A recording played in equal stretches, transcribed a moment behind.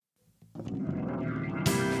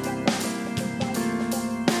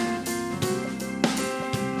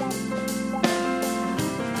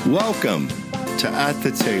Welcome to At the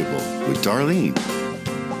Table with Darlene.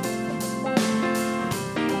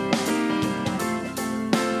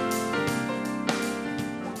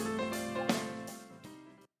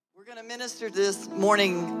 We're going to minister this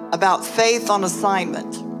morning about faith on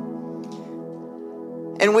assignment.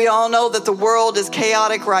 And we all know that the world is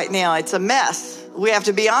chaotic right now. It's a mess. We have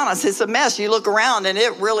to be honest. It's a mess. You look around and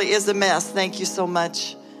it really is a mess. Thank you so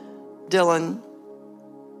much, Dylan.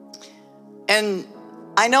 And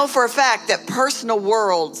I know for a fact that personal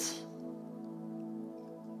worlds,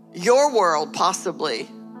 your world possibly,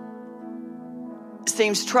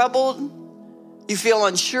 seems troubled. You feel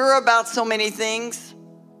unsure about so many things.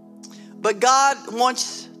 But God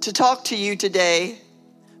wants to talk to you today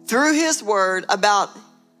through His Word about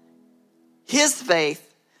His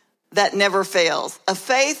faith that never fails. A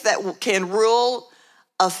faith that can rule,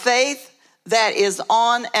 a faith that is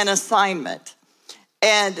on an assignment.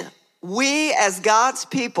 And we as God's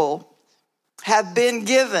people have been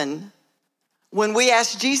given, when we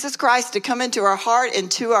ask Jesus Christ to come into our heart,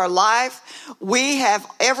 into our life, we have,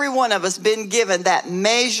 every one of us, been given that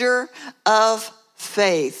measure of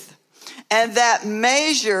faith. And that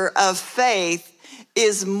measure of faith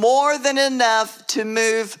is more than enough to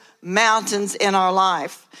move mountains in our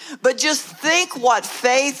life. But just think what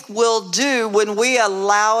faith will do when we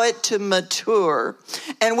allow it to mature,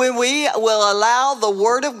 and when we will allow the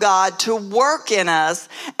Word of God to work in us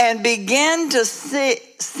and begin to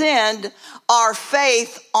send our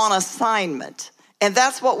faith on assignment. And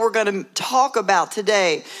that's what we're going to talk about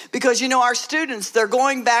today. Because, you know, our students, they're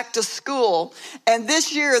going back to school. And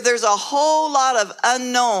this year, there's a whole lot of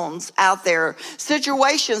unknowns out there.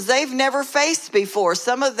 Situations they've never faced before.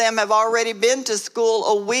 Some of them have already been to school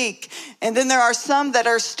a week. And then there are some that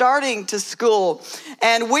are starting to school.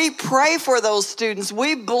 And we pray for those students.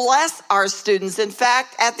 We bless our students. In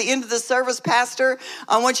fact, at the end of the service, Pastor,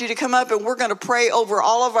 I want you to come up and we're going to pray over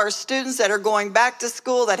all of our students that are going back to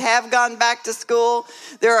school, that have gone back to school.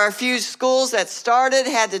 There are a few schools that started,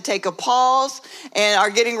 had to take a pause, and are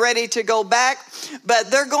getting ready to go back.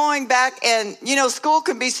 But they're going back, and, you know, school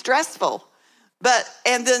can be stressful.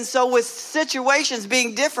 And then so with situations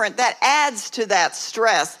being different, that adds to that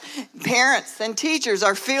stress. Parents and teachers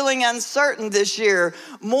are feeling uncertain this year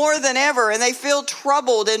more than ever, and they feel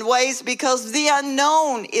troubled in ways because the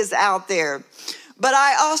unknown is out there. But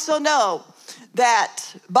I also know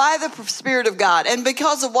that by the Spirit of God, and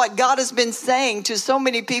because of what God has been saying to so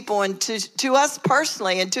many people and to us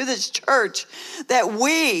personally and to this church, that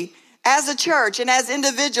we as a church and as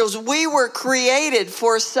individuals, we were created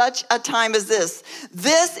for such a time as this.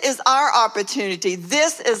 This is our opportunity.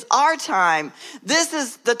 This is our time. This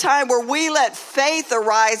is the time where we let faith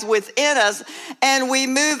arise within us and we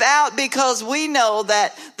move out because we know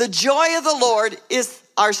that the joy of the Lord is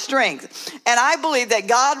our strength. And I believe that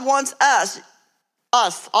God wants us,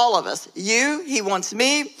 all of us, you, He wants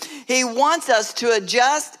me, He wants us to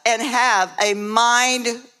adjust and have a mind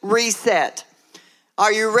reset.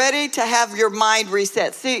 Are you ready to have your mind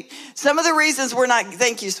reset? See, some of the reasons we're not,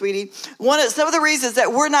 thank you, sweetie. Some of the reasons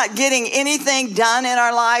that we're not getting anything done in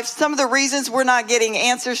our life, some of the reasons we're not getting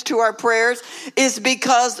answers to our prayers is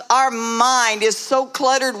because our mind is so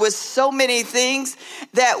cluttered with so many things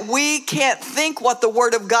that we can't think what the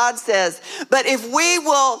Word of God says. But if we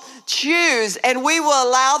will choose and we will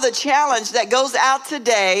allow the challenge that goes out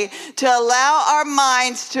today to allow our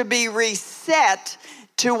minds to be reset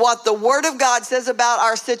to what the Word of God says about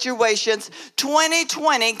our situations,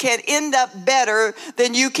 2020 can end up better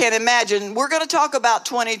than you can imagine. We're going to talk about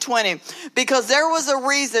 2020 because there was a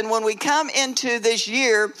reason when we come into this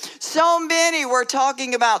year, so many were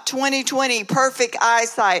talking about 2020, perfect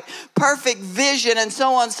eyesight, perfect vision, and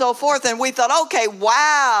so on and so forth. And we thought, okay,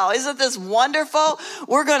 wow, isn't this wonderful?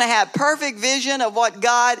 We're going to have perfect vision of what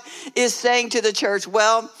God is saying to the church.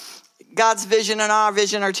 Well, God's vision and our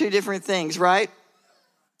vision are two different things, right?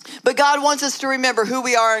 But God wants us to remember who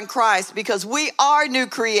we are in Christ because we are new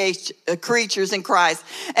creatures in Christ.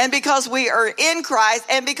 And because we are in Christ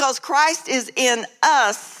and because Christ is in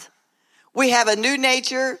us, we have a new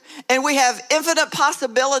nature and we have infinite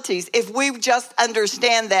possibilities if we just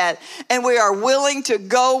understand that and we are willing to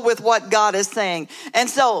go with what God is saying. And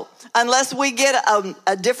so unless we get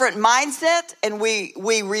a different mindset and we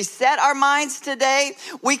reset our minds today,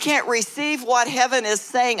 we can't receive what heaven is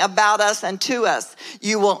saying about us and to us.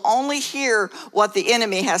 You will only hear what the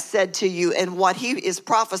enemy has said to you and what he is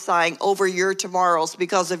prophesying over your tomorrows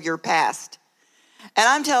because of your past. And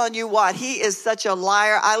I'm telling you what, he is such a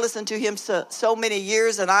liar. I listened to him so many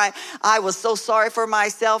years, and I was so sorry for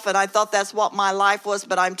myself, and I thought that's what my life was.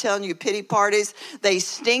 But I'm telling you, pity parties, they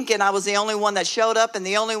stink, and I was the only one that showed up and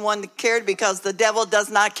the only one that cared, because the devil does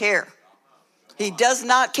not care. He does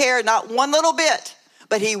not care, not one little bit,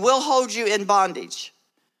 but he will hold you in bondage.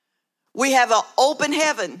 We have an open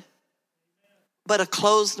heaven, but a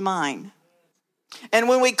closed mind. And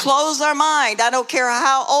when we close our mind, I don't care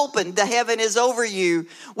how open the heaven is over you,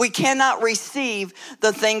 we cannot receive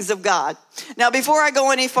the things of God. Now, before I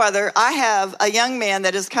go any further, I have a young man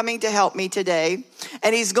that is coming to help me today,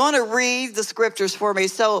 and he's going to read the scriptures for me.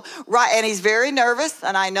 And he's very nervous,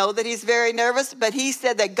 and I know that he's very nervous, but he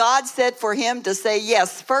said that God said for him to say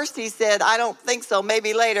yes. First, he said, I don't think so,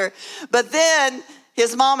 maybe later. But then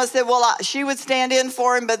his mama said, well, she would stand in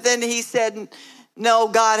for him, but then he said, no,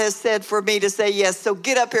 God has said for me to say yes. So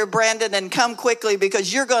get up here, Brandon, and come quickly,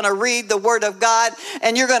 because you're going to read the word of God,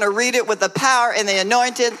 and you're going to read it with the power and the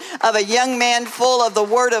anointing of a young man full of the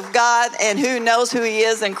word of God, and who knows who he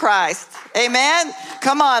is in Christ. Amen?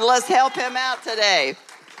 Come on, let's help him out today.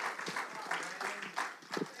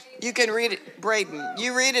 You can read it, Braden.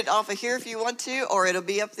 You read it off of here if you want to, or it'll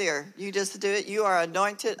be up there. You just do it. You are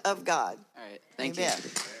anointed of God. All right, thank Amen. you.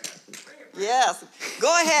 Yes. Go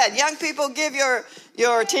ahead. Young people, give your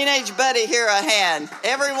teenage buddy here a hand.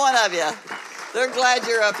 Every one of you. They're glad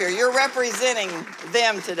you're up here. You're representing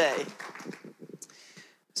them today.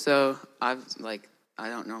 So I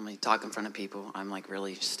don't normally talk in front of people. I'm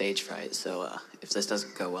really stage fright. So if this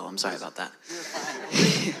doesn't go well, I'm sorry about that. You're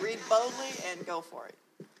fine. Read boldly and go for it.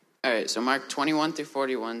 All right, so Mark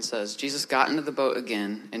 21-41 says, Jesus got into the boat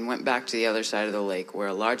again and went back to the other side of the lake, where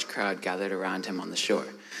a large crowd gathered around him on the shore.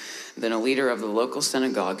 Then a leader of the local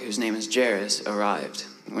synagogue, whose name is Jairus, arrived.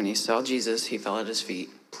 When he saw Jesus, he fell at his feet,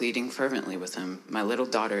 pleading fervently with him. My little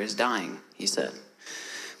daughter is dying, he said.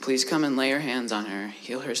 Please come and lay your hands on her,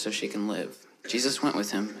 heal her so she can live. Jesus went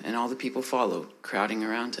with him, and all the people followed, crowding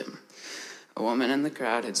around him. A woman in the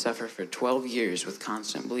crowd had suffered for 12 years with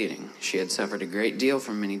constant bleeding. She had suffered a great deal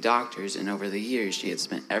from many doctors, and over the years she had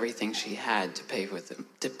spent everything she had to pay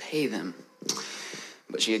them.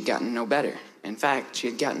 But she had gotten no better. In fact, she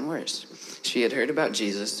had gotten worse. She had heard about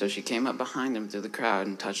Jesus, so she came up behind him through the crowd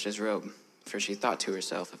and touched his robe. For she thought to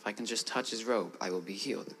herself, if I can just touch his robe, I will be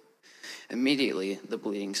healed. Immediately, the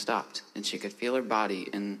bleeding stopped, and she could feel her body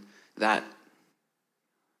in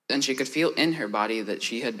her body that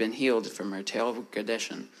she had been healed from her terrible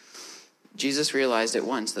condition. Jesus realized at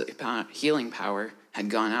once that the healing power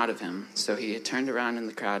had gone out of him, so he had turned around in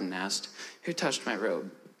the crowd and asked, who touched my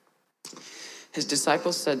robe? His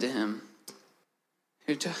disciples said to him,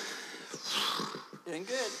 Doing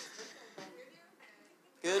good.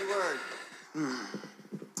 Good word.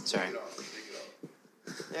 Sorry.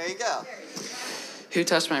 There you go. Who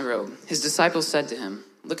touched my robe? His disciples said to him,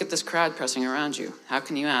 look at this crowd pressing around you. How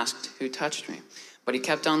can you ask, who touched me? But he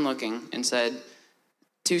kept on looking and said,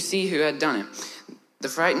 to see who had done it. The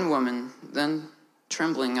frightened woman, then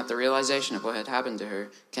trembling at the realization of what had happened to her,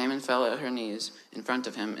 came and fell at her knees in front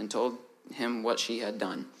of him and told him what she had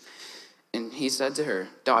done. And he said to her,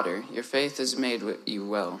 daughter, your faith has made you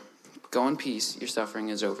well. Go in peace, your suffering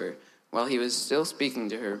is over. While he was still speaking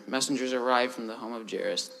to her, messengers arrived from the home of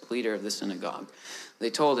Jairus, the leader of the synagogue. They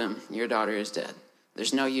told him, your daughter is dead.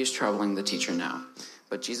 There's no use troubling the teacher now.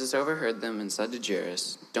 But Jesus overheard them and said to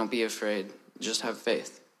Jairus, don't be afraid, just have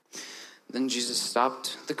faith. Then Jesus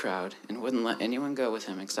stopped the crowd and wouldn't let anyone go with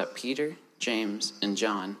him except Peter, James, and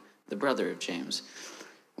John, the brother of James.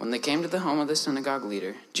 When they came to the home of the synagogue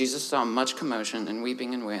leader, Jesus saw much commotion and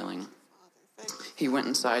weeping and wailing. He went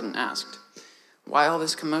inside and asked, why all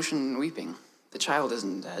this commotion and weeping? The child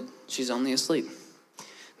isn't dead, she's only asleep.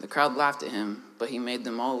 The crowd laughed at him, but he made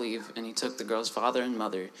them all leave, and he took the girl's father and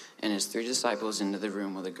mother and his 3 disciples into the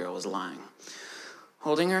room where the girl was lying.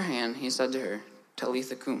 Holding her hand, he said to her,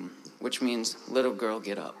 Talitha cum, which means, little girl,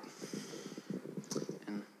 get up.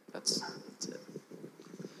 And that's it.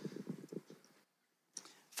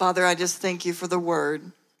 Father, I just thank you for the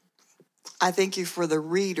word. I thank you for the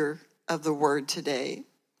reader of the word today.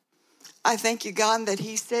 I thank you, God, that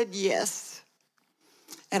he said yes.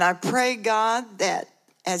 And I pray, God, that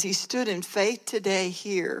as he stood in faith today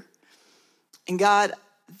here, and God,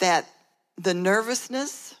 that the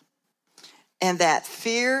nervousness and that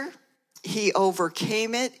fear, he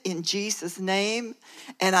overcame it in Jesus' name.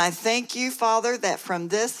 And I thank you, Father, that from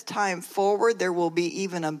this time forward, there will be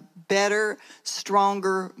even a better,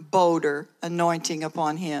 stronger, bolder anointing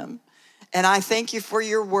upon him. And I thank you for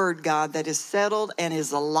your word, God, that is settled and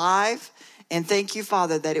is alive. And thank you,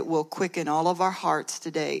 Father, that it will quicken all of our hearts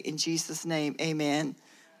today. In Jesus' name, amen.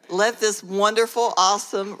 let this wonderful,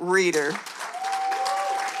 awesome reader.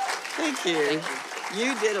 Thank you. Thank you.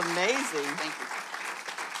 You did amazing. Thank you.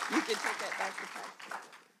 You can take that back to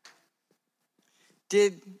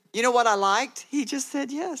Pastor. You know what I liked? He just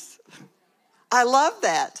said yes. I love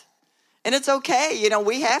that. And it's okay. You know,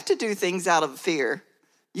 we have to do things out of fear.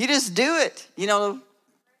 You just do it. You know,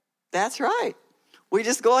 that's right. We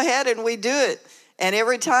just go ahead and we do it. And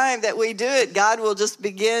every time that we do it, God will just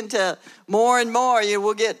begin to more and more,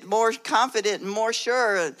 we'll get more confident and more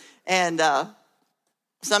sure. And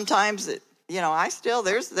sometimes,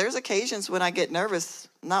 there's occasions when I get nervous,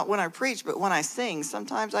 not when I preach, but when I sing.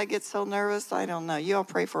 Sometimes I get so nervous, I don't know. You all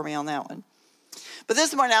pray for me on that one. But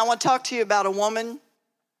this morning, I want to talk to you about a woman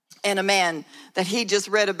and a man that he just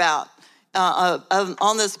read about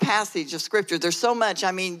on this passage of Scripture. There's so much.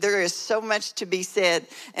 I mean, there is so much to be said.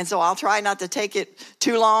 And so I'll try not to take it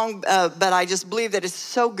too long, but I just believe that it's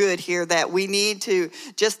so good here that we need to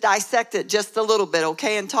just dissect it just a little bit,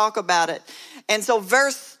 okay, and talk about it. And so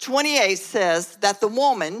verse 28 says that the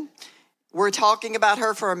woman, we're talking about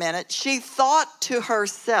her for a minute, she thought to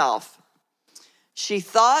herself. She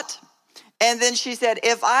thought, and then she said,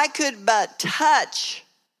 if I could but touch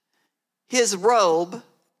his robe,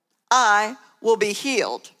 I will be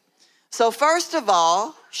healed. So first of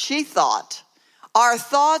all, she thought. Our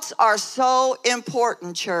thoughts are so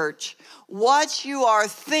important, church. What you are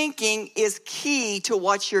thinking is key to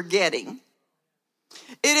what you're getting.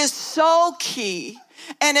 It is so key.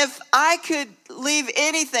 And if I could leave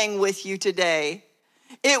anything with you today,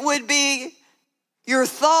 it would be your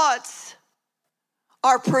thoughts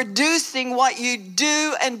are producing what you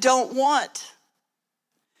do and don't want.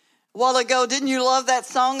 A while ago, didn't you love that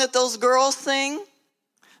song that those girls sang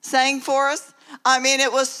for us? I mean,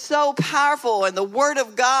 it was so powerful, and the Word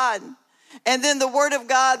of God, and then the Word of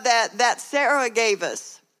God that Sarah gave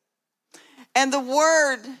us. And the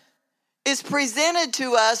Word is presented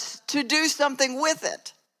to us to do something with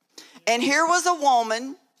it. And here was a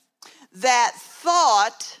woman that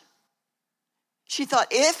she thought,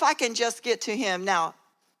 if I can just get to him. Now,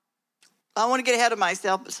 I want to get ahead of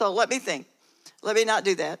myself, so let me think. Let me not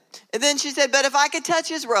do that. And then she said, but if I could touch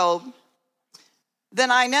his robe, then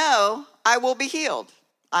I know I will be healed.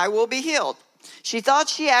 I will be healed. She thought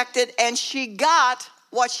she acted, and she got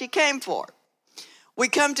what she came for. We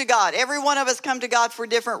come to God. Every one of us come to God for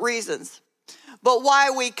different reasons. But why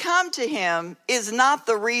we come to him is not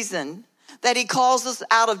the reason that he calls us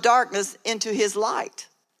out of darkness into his light.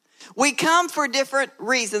 We come for different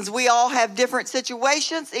reasons. We all have different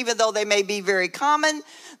situations, even though they may be very common.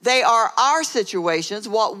 They are our situations,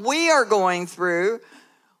 what we are going through,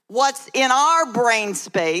 what's in our brain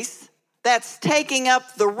space that's taking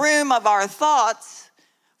up the room of our thoughts.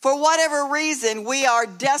 For whatever reason, we are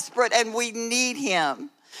desperate and we need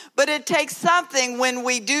him. But it takes something when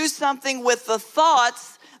we do something with the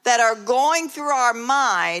thoughts that are going through our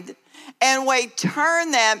mind, and we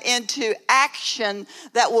turn them into action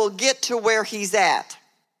that will get to where he's at.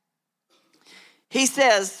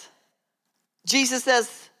 Jesus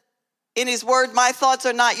says in his word, my thoughts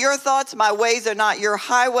are not your thoughts, my ways are not your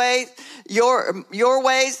highways, your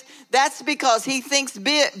ways. That's because he thinks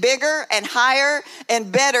bigger and higher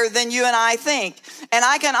and better than you and I think. And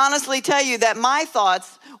I can honestly tell you that my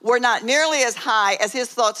thoughts were not nearly as high as his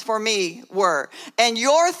thoughts for me were. And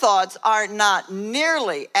your thoughts are not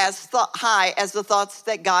nearly as high as the thoughts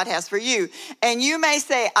that God has for you. And you may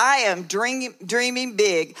say, I am dreaming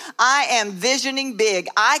big. I am visioning big.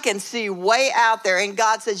 I can see way out there. And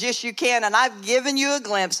God says, yes, you can. And I've given you a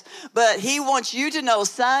glimpse. But he wants you to know,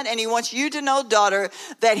 son, and he wants you to know, daughter,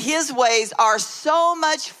 that his ways are so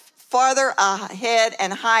much farther ahead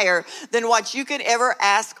and higher than what you could ever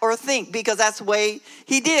ask or think, because that's the way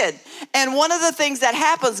he did. And one of the things that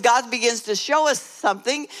happens, God begins to show us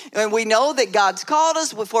something, and we know that God's called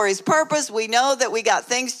us for his purpose. We know that we got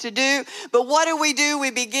things to do, but what do? We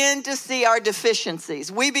begin to see our deficiencies.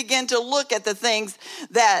 We begin to look at the things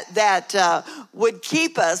that would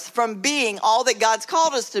keep us from being all that God's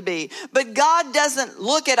called us to be. But God doesn't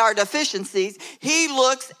look at our deficiencies. He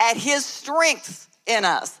looks at his strengths in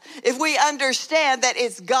us. If we understand that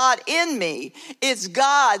it's God in me, it's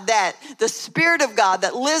God, that the Spirit of God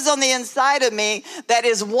that lives on the inside of me, that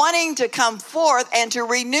is wanting to come forth and to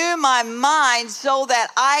renew my mind so that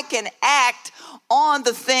I can act on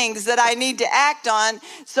the things that I need to act on,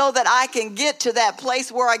 so that I can get to that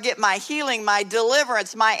place where I get my healing, my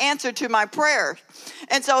deliverance, my answer to my prayer.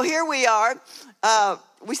 And so here we are.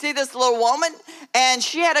 We see this little woman, and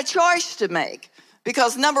she had a choice to make.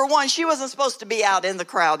 Because number one, she wasn't supposed to be out in the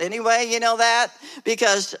crowd anyway, you know that?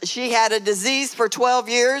 Because she had a disease for 12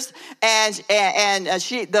 years, and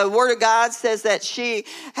the Word of God says that she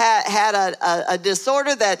had a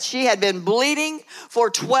disorder that she had been bleeding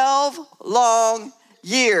for 12 long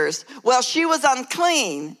years. Well, she was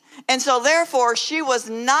unclean. And so therefore, she was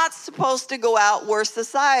not supposed to go out where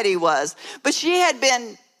society was. But she had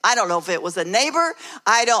been, I don't know if it was a neighbor.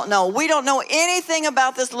 I don't know. We don't know anything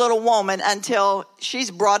about this little woman until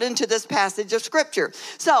she's brought into this passage of scripture.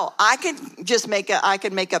 So I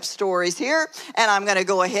can make up stories here, and I'm going to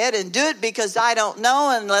go ahead and do it because I don't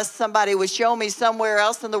know unless somebody would show me somewhere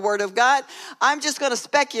else in the Word of God. I'm just going to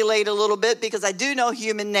speculate a little bit because I do know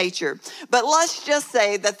human nature. But let's just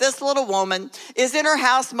say that this little woman is in her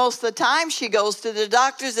house most of the time. She goes to the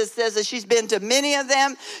doctors. It says that she's been to many of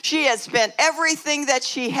them. She has spent everything that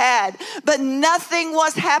she had, but nothing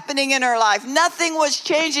was happening in her life. Nothing was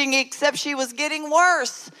changing except she was getting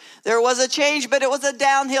worse. There was a change, but it was a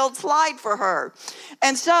downhill slide for her.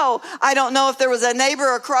 And so I don't know if there was a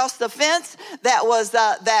neighbor across the fence that was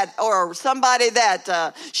or somebody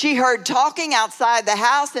that she heard talking outside the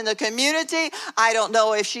house in the community. I don't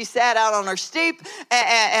know if she sat out on her stoop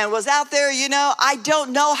and was out there, you know. I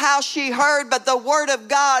don't know how she heard, but the Word of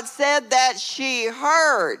God said that she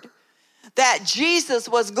heard that Jesus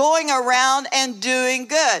was going around and doing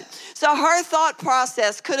good. So her thought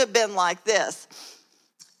process could have been like this.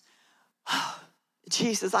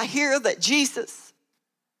 Jesus, I hear that Jesus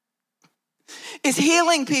is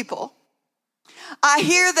healing people. I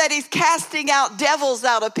hear that he's casting out devils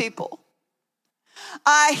out of people.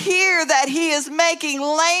 I hear that he is making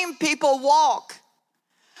lame people walk.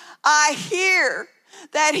 I hear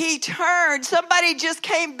that he turned. Somebody just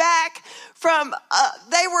came back from,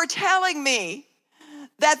 they were telling me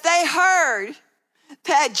that they heard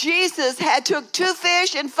that Jesus had took 2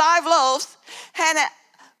 fish and 5 loaves and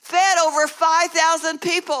fed over 5,000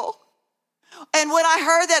 people. And when I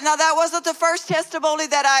heard that, now that wasn't the first testimony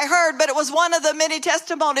that I heard, but it was one of the many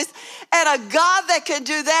testimonies. And a God that can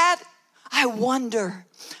do that, I wonder.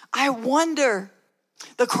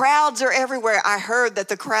 The crowds are everywhere. I heard that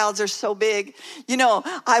the crowds are so big. You know,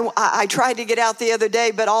 I tried to get out the other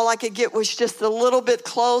day, but all I could get was just a little bit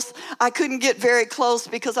close. I couldn't get very close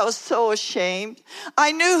because I was so ashamed.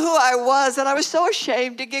 I knew who I was, and I was so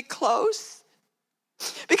ashamed to get close.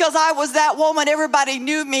 Because I was that woman. Everybody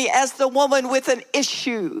knew me as the woman with an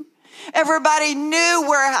issue. Everybody knew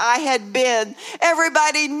where I had been.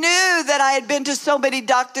 Everybody knew that I had been to so many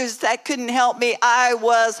doctors that couldn't help me. I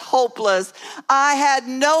was hopeless. I had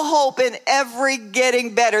no hope in ever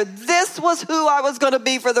getting better. This was who I was going to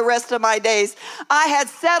be for the rest of my days. I had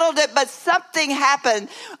settled it, but something happened.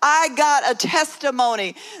 I got a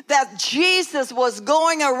testimony that Jesus was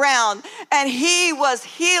going around and he was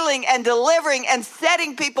healing and delivering and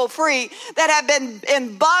setting people free that had been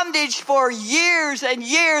in bondage for years and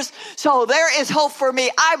years. So there is hope for me.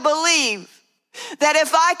 I believe that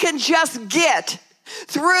if I can just get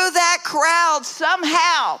through that crowd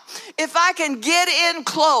somehow, if I can get in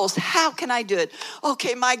close, how can I do it?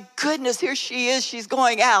 Okay, my goodness, here she is. She's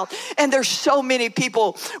going out. And there's so many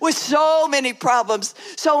people with so many problems,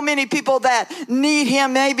 so many people that need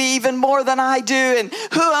him maybe even more than I do. And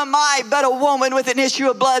who am I but a woman with an issue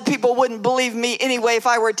of blood? People wouldn't believe me anyway if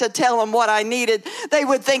I were to tell them what I needed. They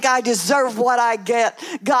would think I deserve what I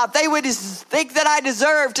got. They would think that I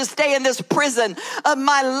deserve to stay in this prison of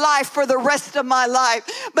my life for the rest of my life.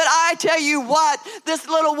 But I tell you what, this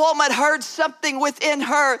little woman heard something within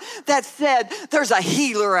her that said, there's a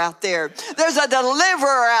healer out there. There's a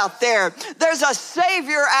deliverer out there. There's a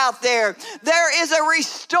savior out there. There is a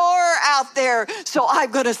restorer out there. So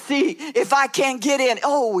I'm going to see if I can get in.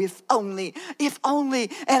 Oh, if only.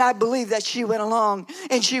 And I believe that she went along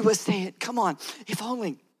and she was saying, come on, if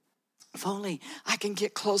only I can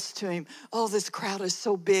get close to him. Oh, this crowd is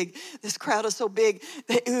so big.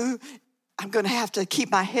 I'm going to have to keep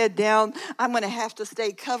my head down. I'm going to have to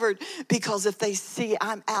stay covered because if they see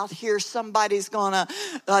I'm out here, somebody's going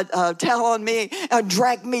to tell on me,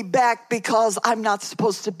 drag me back because I'm not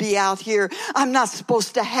supposed to be out here. I'm not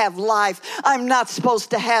supposed to have life. I'm not supposed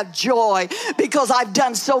to have joy because I've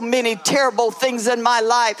done so many terrible things in my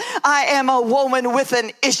life. I am a woman with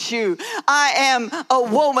an issue. I am a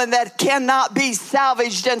woman that cannot be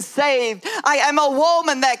salvaged and saved. I am a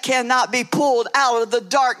woman that cannot be pulled out of the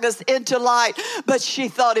darkness into light. light. But she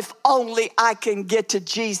thought, if only I can get to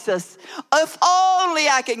Jesus. If only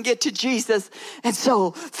I can get to Jesus. And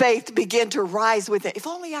so faith began to rise with it. If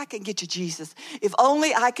only I can get to Jesus. If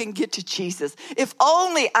only I can get to Jesus. If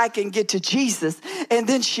only I can get to Jesus. And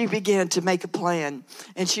then she began to make a plan.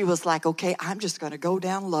 And she was like, okay, I'm just going to go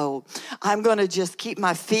down low. I'm going to just keep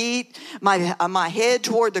my feet, my head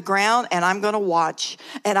toward the ground, and I'm going to watch.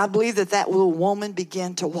 And I believe that little woman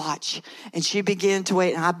began to watch. And she began to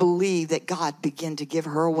wait. And I believe that God began to give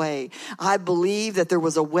her a way. I believe that there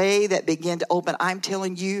was a way that began to open. I'm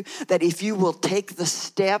telling you that if you will take the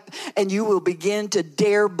step and you will begin to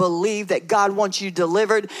dare believe that God wants you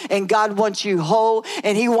delivered and God wants you whole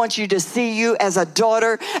and he wants you to see you as a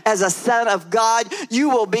daughter, as a son of God, you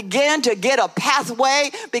will begin to get a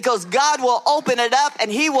pathway because God will open it up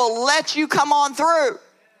and he will let you come on through.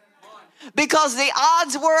 Because the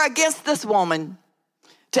odds were against this woman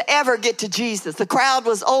to ever get to Jesus. The crowd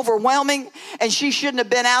was overwhelming and she shouldn't have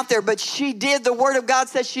been out there, but she did. The word of God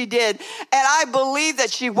says she did. And I believe that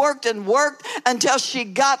she worked and worked until she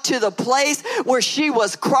got to the place where she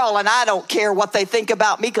was crawling. I don't care what they think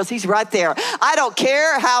about me because he's right there. I don't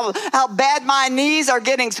care how bad my knees are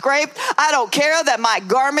getting scraped. I don't care that my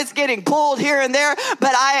garment's getting pulled here and there,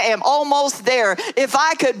 but I am almost there. If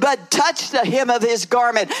I could but touch the hem of his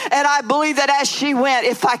garment. And I believe that as she went,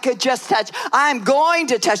 if I could just touch, I'm going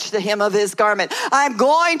to touch the hem of his garment. I'm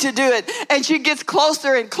going to do it. And she gets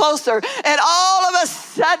closer and closer. And all of a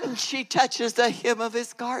sudden, she touches the hem of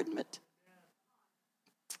his garment.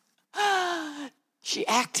 She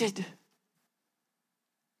acted.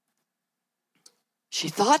 She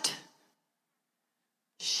thought.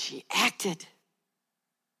 She acted.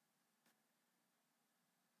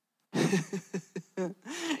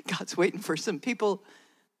 God's waiting for some people.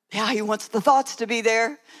 Yeah, he wants the thoughts to be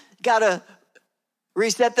there. Got to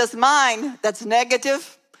reset this mind that's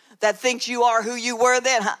negative, that thinks you are who you were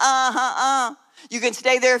then. You can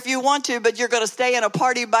stay there if you want to, but you're going to stay in a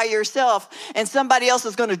party by yourself. And somebody else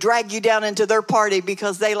is going to drag you down into their party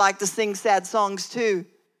because they like to sing sad songs too.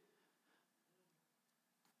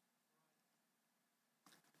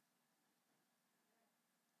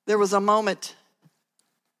 There was a moment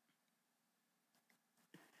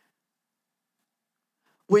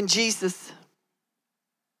when Jesus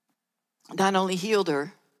not only healed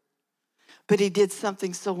her, but he did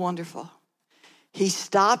something so wonderful. He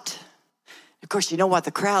stopped. Of course, you know what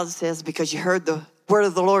the crowd says because you heard the word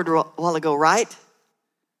of the Lord a while ago, right?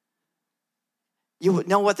 You would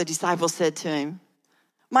know what the disciples said to him.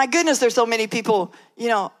 My goodness, there's so many people,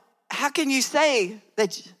 how can you say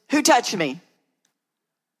that, who touched me?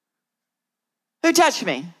 Who touched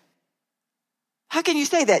me? How can you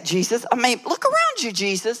say that, Jesus? I mean, look around you,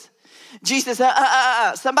 Jesus. Jesus,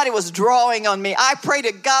 somebody was drawing on me. I pray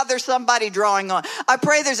to God there's somebody drawing on. I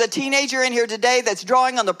pray there's a teenager in here today that's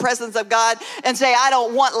drawing on the presence of God and say, I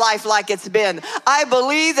don't want life like it's been. I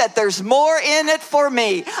believe that there's more in it for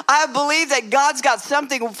me. I believe that God's got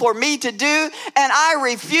something for me to do, and I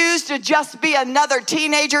refuse to just be another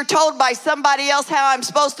teenager told by somebody else how I'm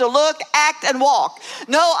supposed to look, act, and walk.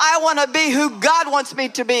 No, I want to be who God wants me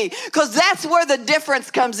to be, because that's where the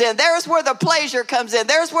difference comes in. There's where the pleasure comes in.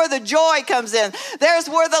 There's where the joy comes in. There's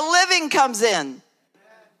where the living comes in.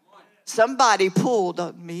 Somebody pulled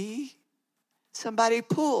on me. Somebody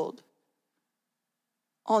pulled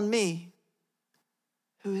on me.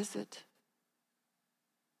 Who is it?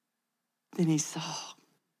 Then he saw.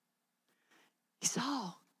 He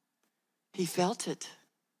saw. He felt it.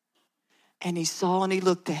 And he saw and he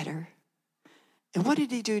looked at her. And what did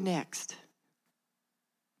he do next?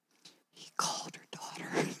 He called her daughter.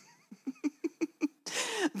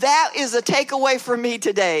 That is a takeaway for me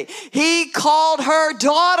today. He called her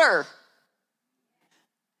daughter.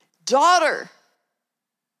 Daughter.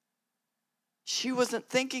 She wasn't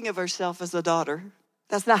thinking of herself as a daughter.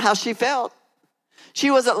 That's not how she felt.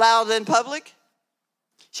 She wasn't loud in public.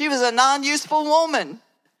 She was a non-useful woman.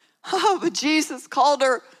 Oh, but Jesus called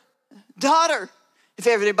her daughter. If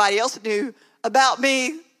everybody else knew about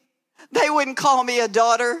me, they wouldn't call me a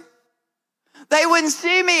daughter. They wouldn't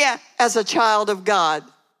see me as a child of God.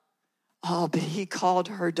 Oh, but he called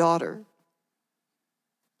her daughter.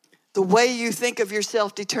 The way you think of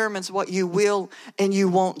yourself determines what you will and you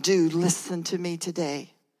won't do. Listen to me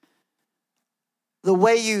today. The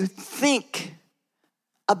way you think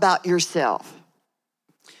about yourself.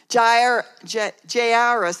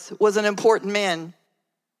 Jairus was an important man.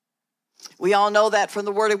 We all know that from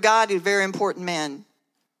the Word of God. He's a very important man.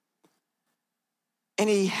 And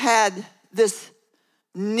he had this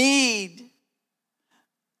need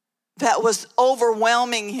that was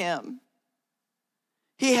overwhelming him.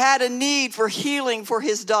 He had a need for healing for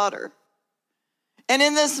his daughter. And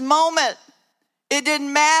in this moment, it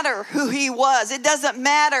didn't matter who he was. It doesn't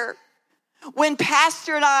matter. When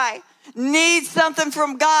Pastor and I need something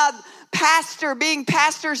from God, being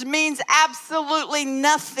pastors means absolutely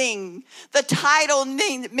nothing. The title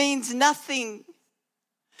means nothing.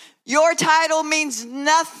 Your title means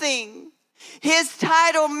nothing. His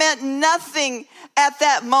title meant nothing at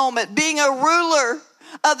that moment. Being a ruler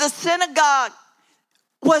of the synagogue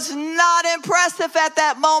was not impressive at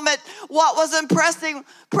that moment. What was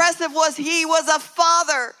impressive was he was a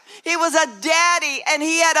father. He was a daddy, and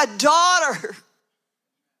he had a daughter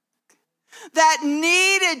that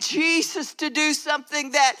needed Jesus to do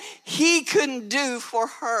something that he couldn't do for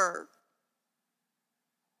her.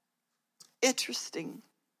 Interesting.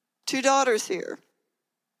 2 daughters here.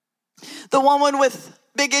 The woman with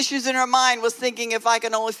big issues in her mind was thinking, if I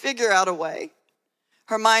can only figure out a way.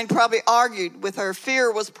 Her mind probably argued with her.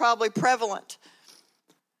 Fear was probably prevalent.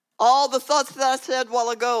 All the thoughts that I said a while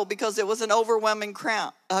ago, because it was an overwhelming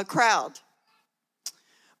crowd.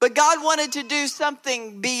 But God wanted to do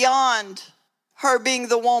something beyond her being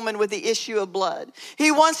the woman with the issue of blood.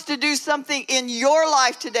 He wants to do something in your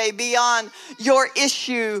life today beyond your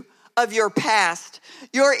issue of your past,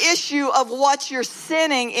 your issue of what you're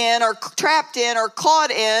sinning in or trapped in or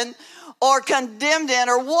caught in or condemned in,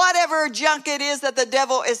 or whatever junk it is that the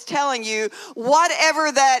devil is telling you.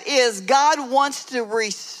 Whatever that is, God wants to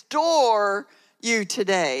restore you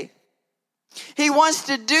today. He wants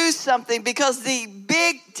to do something, because the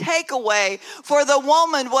big takeaway for the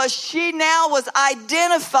woman was she now was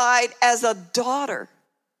identified as a daughter.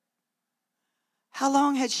 How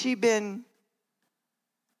long had she been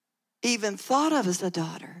even thought of as a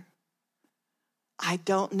daughter? I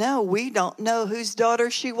don't know. We don't know whose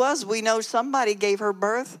daughter she was. We know somebody gave her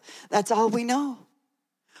birth. That's all we know.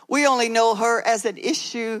 We only know her as an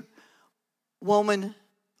issue woman,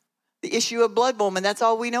 the issue of blood woman. That's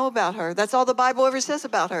all we know about her. That's all the Bible ever says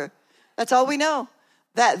about her. That's all we know.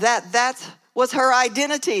 That was her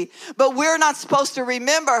identity. But we're not supposed to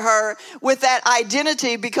remember her with that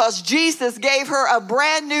identity, because Jesus gave her a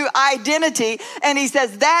brand new identity. And he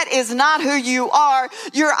says, that is not who you are.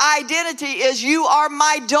 Your identity is, you are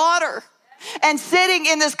my daughter. And sitting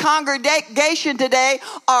in this congregation today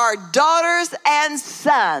are daughters and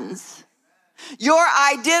sons. Your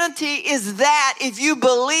identity is that if you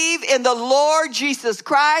believe in the Lord Jesus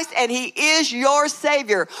Christ and he is your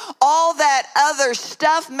Savior. All that other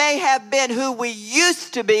stuff may have been who we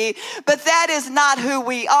used to be, but that is not who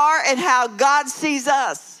we are and how God sees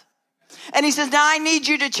us. And he says, now I need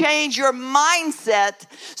you to change your mindset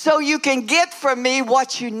so you can get from me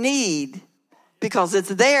what you need, because it's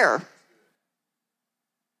there.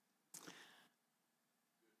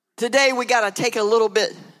 Today we got to take a little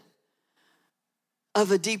bit of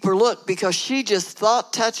a deeper look, because she just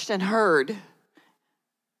thought, touched, and heard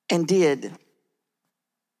and did.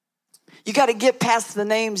 You got to get past the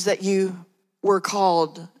names that you were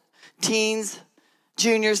called. Teens,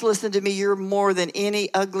 juniors, listen to me. You're more than any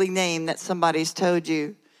ugly name that somebody's told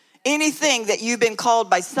you. Anything that you've been called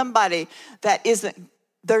by somebody that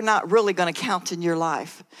they're not really going to count in your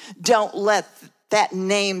life. Don't let that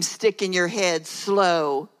name stick in your head.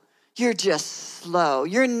 Slow. You're just slow.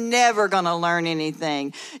 You're never going to learn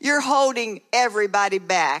anything. You're holding everybody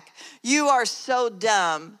back. You are so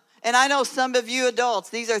dumb. And I know some of you adults,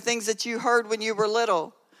 these are things that you heard when you were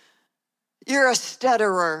little. You're a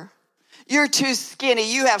stutterer. You're too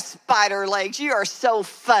skinny. You have spider legs. You are so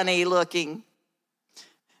funny looking.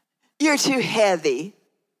 You're too heavy.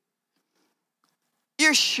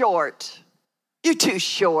 You're short. You're too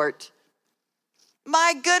short.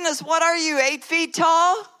 My goodness, what are you, 8 feet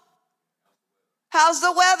tall? How's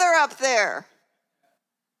the weather up there?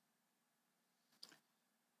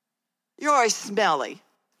 You're always smelly.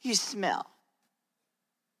 You smell.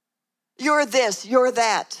 You're this, you're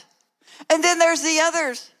that. And then there's the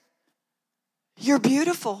others. You're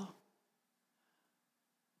beautiful.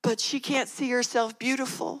 But she can't see herself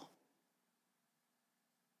beautiful.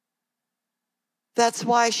 That's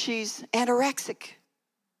why she's anorexic.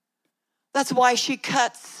 That's why she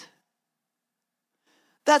cuts.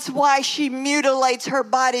 That's why she mutilates her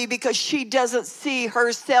body, because she doesn't see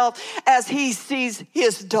herself as he sees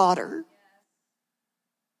his daughter.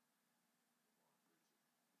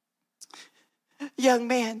 Young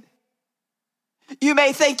man, you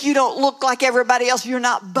may think you don't look like everybody else. You're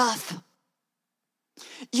not buff.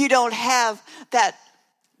 You don't have that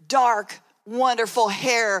dark wonderful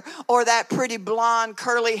hair or that pretty blonde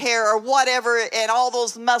curly hair or whatever, and all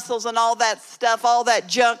those muscles and all that stuff, all that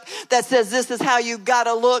junk that says this is how you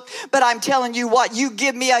gotta look. But I'm telling you what, you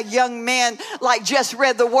give me a young man like just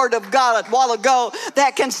read the word of God a while ago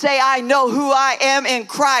that can say, I know who I am in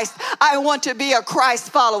Christ. I want to be a Christ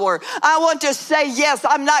follower. I want to say, yes,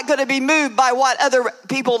 I'm not going to be moved by what other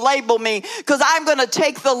people label me, because I'm going to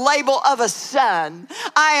take the label of a son.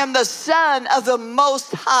 I am the son of the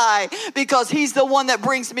Most High, because he's the one that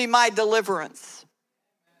brings me my deliverance.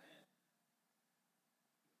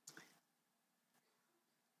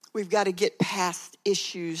 We've got to get past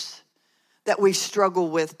issues that we struggle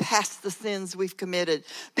with, past the sins we've committed,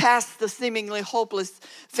 past the seemingly hopeless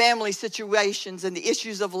family situations and the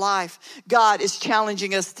issues of life. God is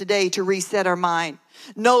challenging us today to reset our mind.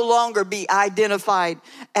 No longer be identified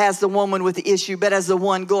as the woman with the issue, but as the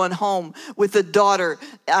one going home with the daughter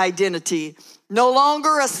identity. No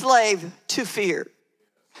longer a slave to fear.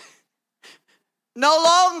 No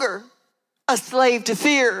longer a slave to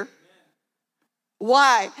fear.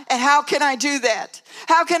 Why? And how can I do that?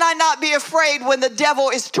 How can I not be afraid when the devil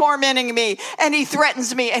is tormenting me and he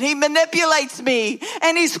threatens me and he manipulates me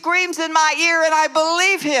and he screams in my ear and I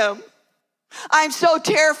believe him? I'm so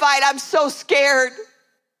terrified. I'm so scared.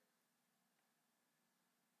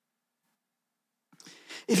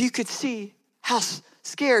 If you could see how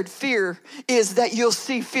scared fear is, that you'll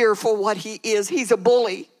see fear for what he is. He's a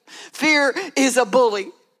bully. Fear is a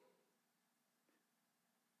bully.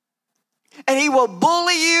 And he will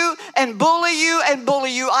bully you and bully you and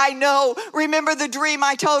bully you. I know. Remember the dream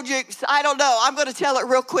I told you? I don't know. I'm going to tell it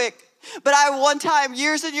real quick. But one time,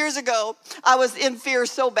 years and years ago, I was in fear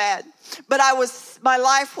so bad. But my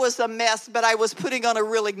life was a mess, but I was putting on a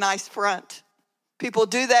really nice front. People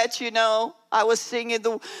do that, you know. I was singing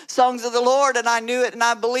the songs of the Lord, and I knew it, and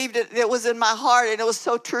I believed it. It was in my heart, and it was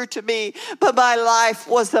so true to me. But my life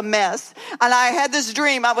was a mess. And I had this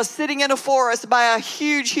dream. I was sitting in a forest by a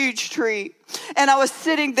huge, huge tree. And I was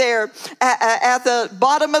sitting there at the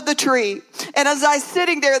bottom of the tree. And as I was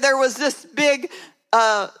sitting there, there was this big,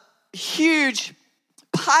 huge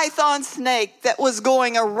python snake that was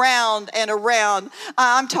going around and around.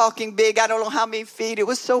 I'm talking big. I don't know how many feet. It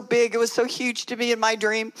was so big. It was so huge to me in my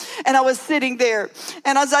dream. And I was sitting there.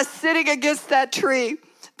 And as I was sitting against that tree,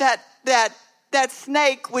 that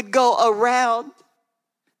snake would go around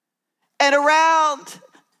and around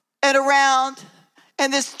and around.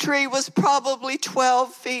 And this tree was probably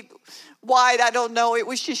 12 feet wide. I don't know. It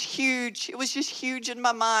was just huge. It was just huge in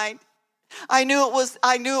my mind. I knew it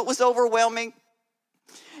was overwhelming.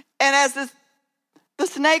 And as the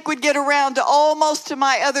snake would get around to almost to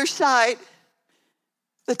my other side,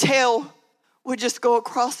 the tail would just go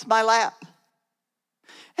across my lap.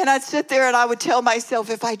 And I'd sit there and I would tell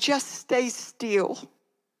myself, if I just stay still,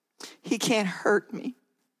 he can't hurt me.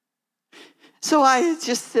 So I'd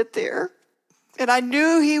just sit there, and I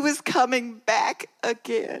knew he was coming back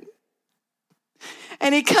again.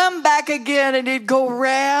 And he'd come back again, and he'd go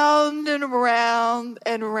round and round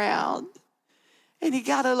and round. And he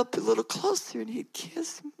got up a little closer and he'd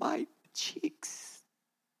kiss my cheeks.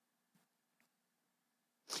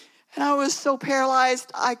 And I was so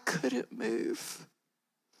paralyzed, I couldn't move.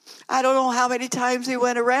 I don't know how many times he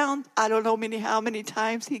went around. I don't know how many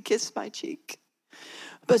times he kissed my cheek.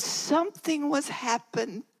 But something was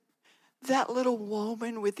happening. That little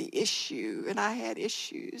woman with the issue, and I had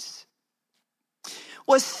issues,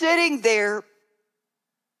 was sitting there.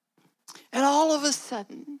 And all of a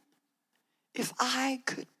sudden, if I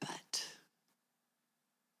could but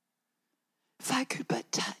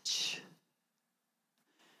touch.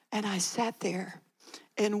 And I sat there,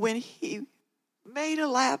 and when he made a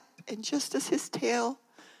lap, and just as his tail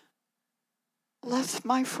left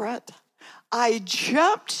my front, I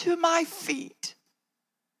jumped to my feet.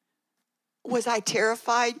 Was I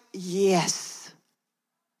terrified? Yes.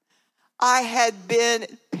 I had been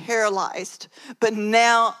paralyzed, but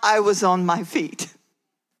now I was on my feet.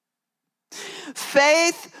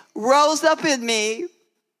 Faith rose up in me,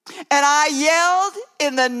 and I yelled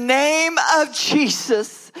in the name of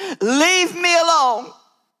Jesus, leave me alone.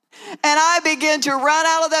 And I began to run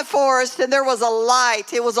out of that forest, and there was a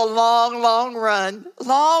light. It was a long, long run.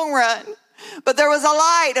 But there was a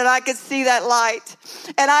light, and I could see that light.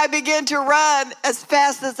 And I began to run as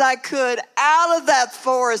fast as I could out of that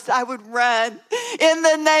forest. I would run in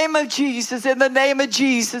the name of Jesus, in the name of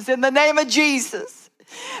Jesus, in the name of Jesus.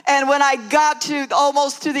 And when I got to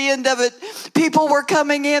almost to the end of it, people were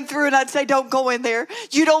coming in through and I'd say, don't go in there.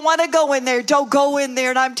 You don't want to go in there. Don't go in there.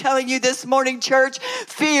 And I'm telling you this morning, church,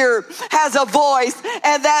 fear has a voice,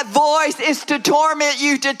 and that voice is to torment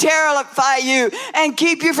you, to terrify you, and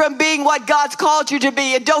keep you from being what God's called you to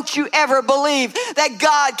be. And don't you ever believe that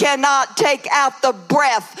God cannot take out the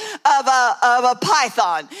breath of a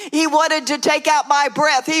python. He wanted to take out my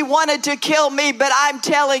breath. He wanted to kill me, but I'm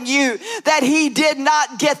telling you that he did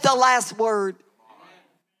not get the last word.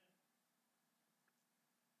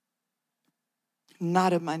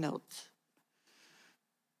 Not in my notes.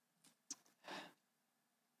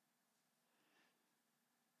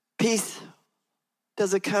 Peace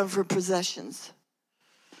doesn't come from possessions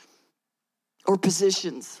or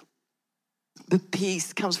positions. But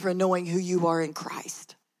peace comes from knowing who you are in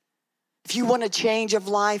Christ. If you want a change of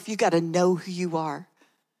life, you got to know who you are.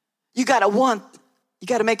 You got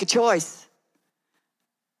to make a choice.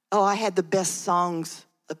 Oh, I had the best songs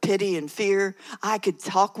of pity and fear. I could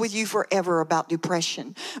talk with you forever about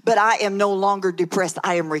depression, but I am no longer depressed.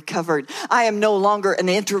 I am recovered. I am no longer an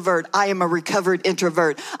introvert. I am a recovered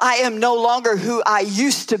introvert. I am no longer who I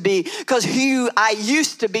used to be, because who I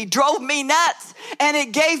used to be drove me nuts and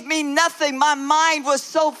it gave me nothing. My mind was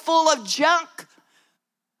so full of junk.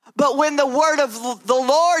 But when the word of the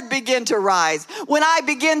Lord began to rise, when I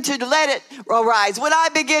begin to let it arise, when I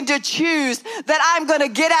begin to choose that I'm going to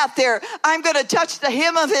get out there, I'm going to touch the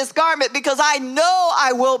hem of his garment because I know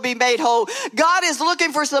I will be made whole. God is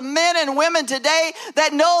looking for some men and women today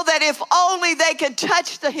that know that if only they can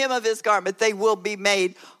touch the hem of his garment, they will be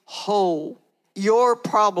made whole. Your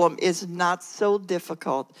problem is not so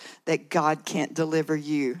difficult that God can't deliver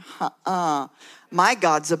you. My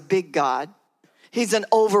God's a big God. He's an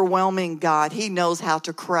overwhelming God. He knows how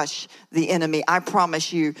to crush the enemy. I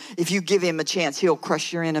promise you, if you give him a chance, he'll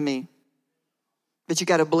crush your enemy. But you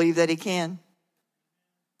got to believe that he can.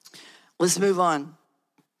 Let's move on.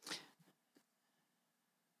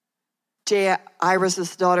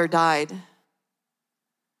 Jairus' daughter died.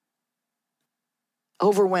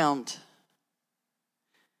 Overwhelmed.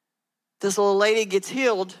 This little lady gets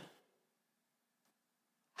healed.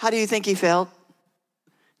 How do you think he felt?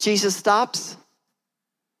 Jesus stops.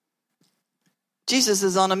 Jesus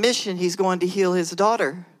is on a mission. He's going to heal his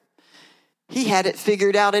daughter. He had it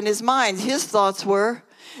figured out in his mind. His thoughts were,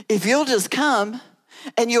 if you'll just come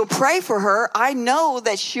and you'll pray for her, I know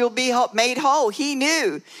that she'll be made whole. He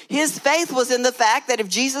knew. His faith was in the fact that if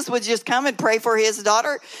Jesus would just come and pray for his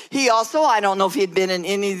daughter, he also, I don't know if he'd been in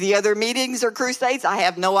any of the other meetings or crusades, I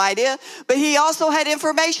have no idea, but he also had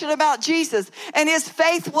information about Jesus, and his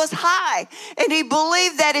faith was high, and he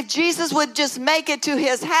believed that if Jesus would just make it to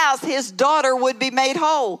his house, his daughter would be made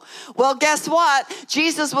whole. Well, guess what?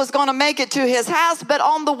 Jesus was going to make it to his house, but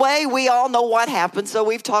on the way, we all know what happened, so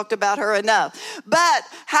we've talked about her enough. But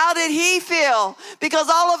how did he feel? Because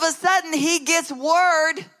all of a sudden he gets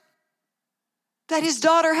word that his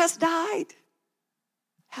daughter has died.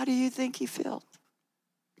 How do you think he felt?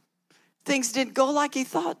 Things didn't go like he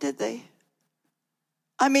thought, did they?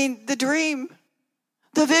 I mean, the dream,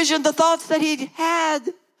 the vision, the thoughts that he had,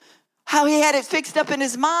 how he had it fixed up in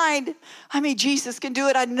his mind. I mean, Jesus can do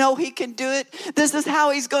it. I know he can do it. This is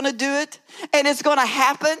how he's going to do it. And it's going to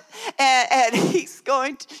happen. And she's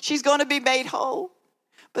going to be made whole.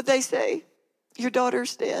 But they say, your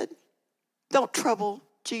daughter's dead. Don't trouble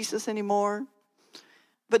Jesus anymore.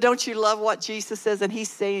 But don't you love what Jesus says? And he's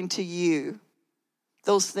saying to you,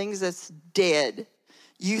 those things that's dead,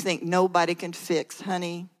 you think nobody can fix.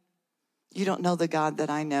 Honey, you don't know the God that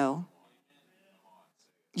I know.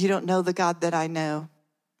 You don't know the God that I know,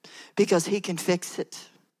 because he can fix it.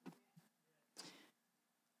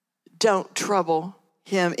 Don't trouble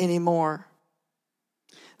him anymore.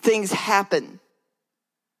 Things happen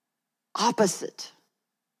opposite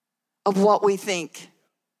of what we think.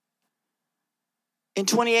 In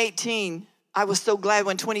 2018, I was so glad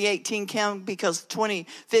when 2018 came, because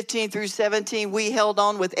 2015 through 17, we held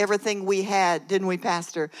on with everything we had, didn't we,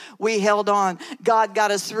 Pastor? We held on. God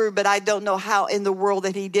got us through, but I don't know how in the world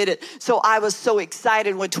that he did it. So I was so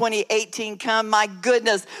excited when 2018 came. My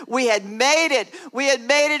goodness, we had made it. We had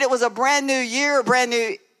made it. It was a brand new year, a brand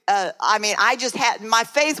new my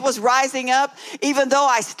faith was rising up, even though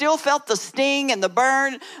I still felt the sting and the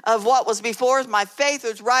burn of what was before. My faith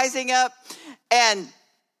was rising up, and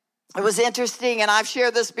it was interesting, and I've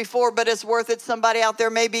shared this before, but it's worth it. Somebody out there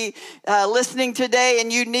may be listening today,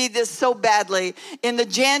 and you need this so badly. In the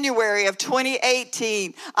January of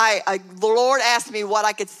 2018, the Lord asked me what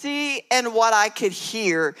I could see and what I could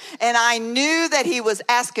hear. And I knew that he was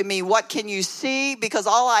asking me, what can you see? Because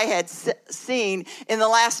all I had seen in the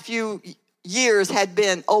last few years had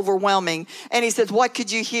been overwhelming. And he says, what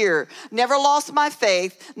could you hear? Never lost my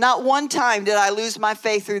faith. Not one time did I lose my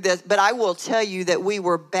faith through this, but I will tell you that we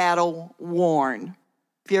were battle worn.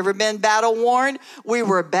 Have you ever been battle worn? We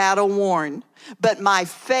were battle worn, but my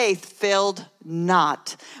faith failed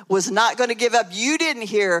not, was not going to give up. You didn't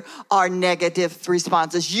hear our negative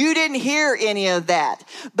responses. You didn't hear any of that,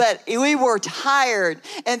 but we were tired.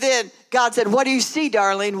 And then God said, what do you see,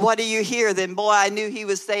 darling? What do you hear? Then boy, I knew he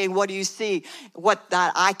was saying, what do you see? What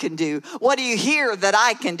that I can do? What do you hear that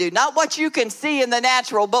I can do? Not what you can see in the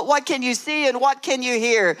natural, but what can you see and what can you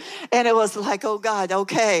hear? And it was like, oh God,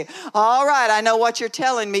 okay. All right. I know what you're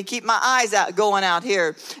telling me. Keep my eyes going out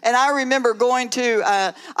here. And I remember going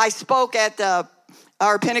to, I spoke at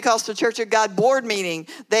our Pentecostal Church of God board meeting.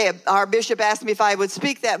 Our bishop asked me if I would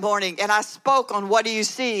speak that morning, and I spoke on what do you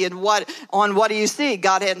see and what do you see.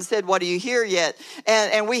 God hadn't said what do you hear yet,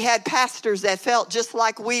 and we had pastors that felt just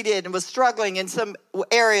like we did and was struggling in some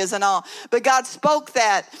areas and all. But God spoke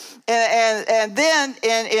that, and then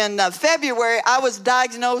in February I was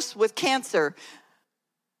diagnosed with cancer.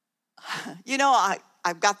 You know,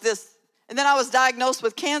 I've got this, and then I was diagnosed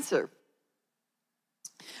with cancer.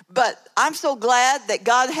 But I'm so glad that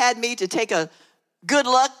God had me to take a good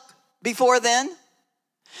luck before then,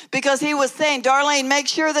 because he was saying, Darlene, make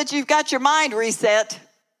sure that you've got your mind reset.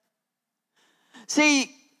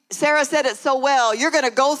 See, Sarah said it so well. You're going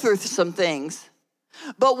to go through some things,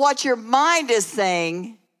 but what your mind is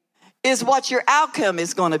saying is what your outcome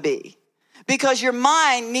is going to be, because your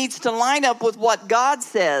mind needs to line up with what God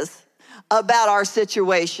says about our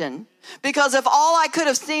situation. Because if all I could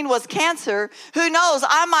have seen was cancer, who knows,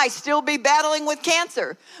 I might still be battling with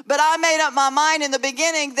cancer. But I made up my mind in the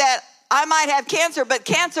beginning that I might have cancer, but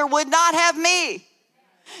cancer would not have me.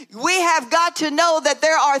 We have got to know that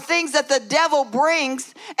there are things that the devil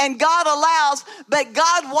brings and God allows, but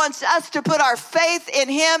God wants us to put our faith in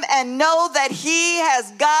him and know that he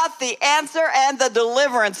has got the answer and the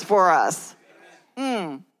deliverance for us.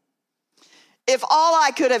 If all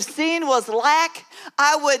I could have seen was lack,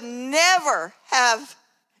 I would never have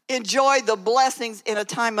enjoyed the blessings in a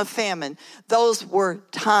time of famine. Those were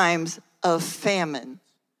times of famine.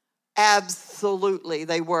 Absolutely,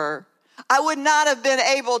 they were. I would not have been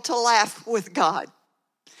able to laugh with God.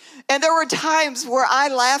 And there were times where I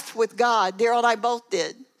laughed with God. Daryl and I both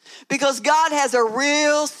did. Because God has a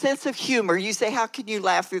real sense of humor. You say, how can you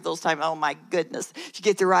laugh through those times? Oh, my goodness. If you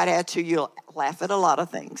get the right attitude, you'll laugh at a lot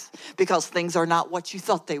of things, because things are not what you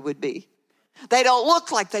thought they would be. They don't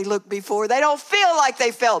look like they looked before. They don't feel like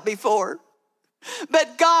they felt before.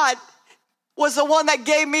 But God was the one that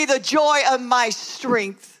gave me the joy of my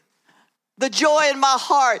strength, the joy in my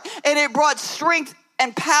heart, and it brought strength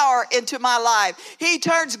and power into my life. He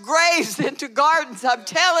turns graves into gardens. I'm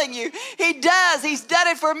telling you, he does. He's done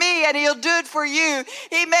it for me, and he'll do it for you.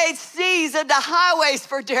 He made seas into highways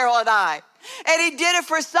for Daryl and I. And he did it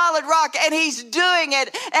for Solid Rock, and he's doing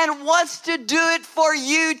it and wants to do it for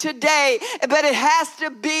you today. But it has to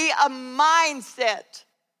be a mindset.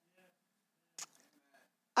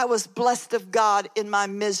 I was blessed of God in my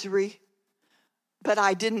misery, but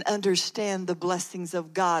I didn't understand the blessings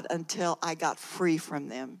of God until I got free from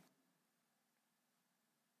them.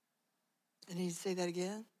 I need to say that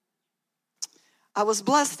again. I was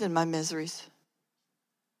blessed in my miseries,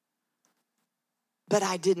 but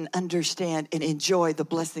I didn't understand and enjoy the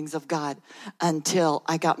blessings of God until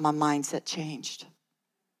I got my mindset changed.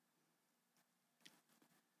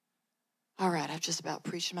 All right, I've just about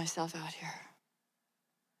preached myself out here.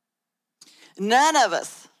 None of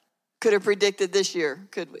us could have predicted this year,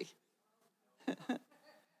 could we?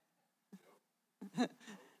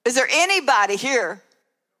 Is there anybody here,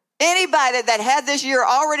 anybody that had this year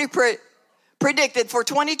already predicted for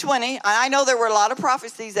 2020? I know there were a lot of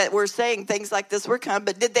prophecies that were saying things like this were coming,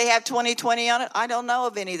 but did they have 2020 on it? I don't know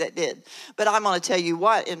of any that did. But I'm going to tell you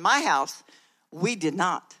what, in my house, we did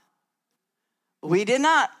not. We did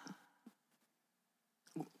not.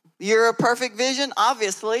 Your perfect vision,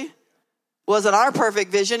 obviously, wasn't our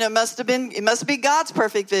perfect vision. It must be God's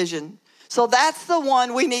perfect vision. So that's the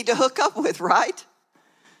one we need to hook up with, right?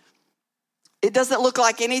 It doesn't look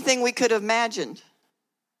like anything we could have imagined.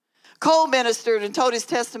 Cole ministered and told his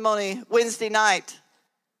testimony Wednesday night.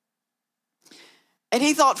 And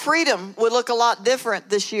he thought freedom would look a lot different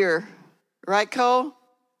this year. Right, Cole?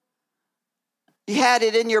 You had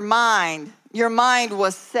it in your mind. Your mind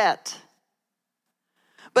was set.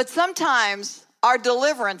 But sometimes our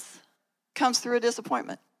deliverance comes through a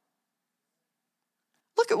disappointment.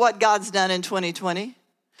 Look at what God's done in 2020.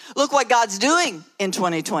 Look what God's doing in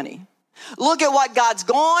 2020. Look at what God's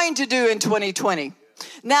going to do in 2020.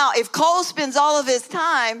 Now, if Cole spends all of his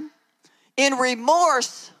time in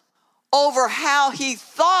remorse over how he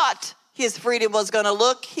thought his freedom was going to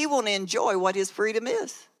look, he won't enjoy what his freedom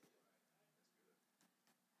is.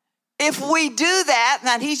 If we do that,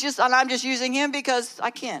 and I'm just using him because I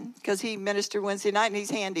can, because he ministered Wednesday night and he's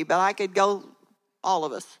handy, but I could go, all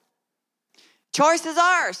of us. Choice is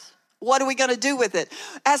ours. What are we going to do with it?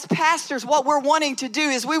 As pastors, what we're wanting to do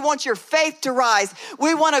is we want your faith to rise.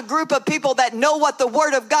 We want a group of people that know what the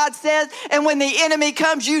Word of God says. And when the enemy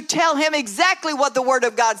comes, you tell him exactly what the Word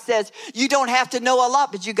of God says. You don't have to know a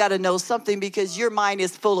lot, but you got to know something because your mind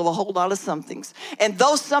is full of a whole lot of somethings. And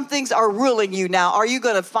those somethings are ruling you now. Are you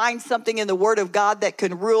going to find something in the Word of God that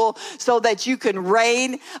can rule so that you can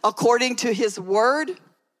reign according to His Word?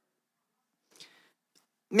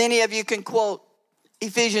 Many of you can quote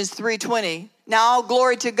Ephesians 3:20. Now all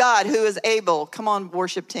glory to God who is able, come on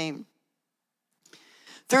worship team,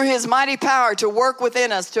 through his mighty power to work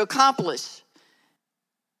within us to accomplish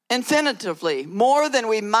infinitely more than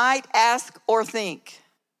we might ask or think.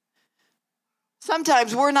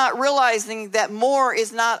 Sometimes we're not realizing that more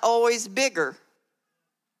is not always bigger.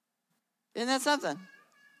 Isn't that something?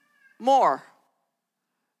 More.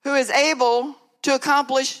 Who is able to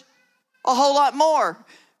accomplish a whole lot more.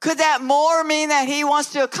 Could that more mean that he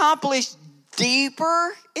wants to accomplish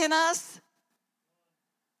deeper in us?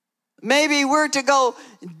 Maybe we're to go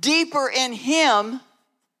deeper in him,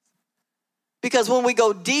 because when we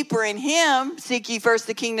go deeper in him, seek ye first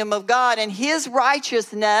the kingdom of God and his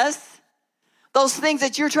righteousness, those things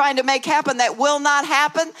that you're trying to make happen that will not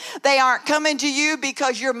happen, they aren't coming to you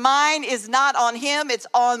because your mind is not on him. It's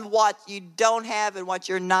on what you don't have and what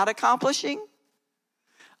you're not accomplishing.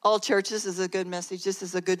 Oh, church, this is a good message. This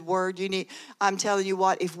is a good word. I'm telling you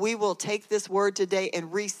what, if we will take this word today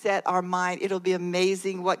and reset our mind, it'll be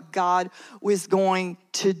amazing what God was going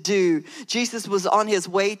to do. Jesus was on his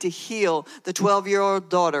way to heal the 12-year-old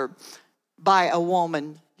daughter by a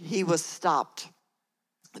woman. He was stopped.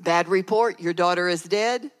 Bad report, your daughter is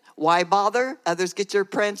dead. Why bother? Others get your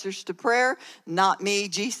answers to prayer. Not me.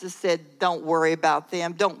 Jesus said, don't worry about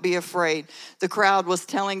them. Don't be afraid. The crowd was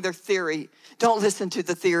telling their theory. Don't listen to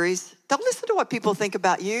the theories. Don't listen to what people think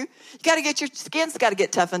about you. You got to get your skin's got to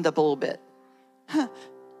get toughened up a little bit.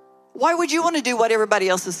 Why would you want to do what everybody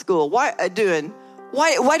else in school doing?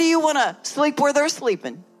 Why do you want to sleep where they're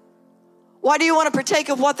sleeping? Why do you want to partake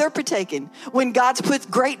of what they're partaking when God's put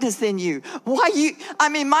greatness in you?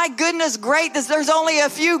 My goodness, greatness. There's only a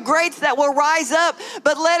few greats that will rise up,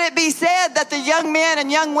 but let it be said that the young men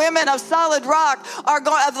and young women of Solid Rock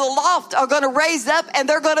of the Loft are going to raise up and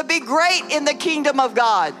they're going to be great in the kingdom of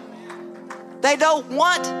God. They don't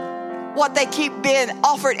want what they keep being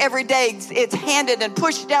offered every day. It's handed and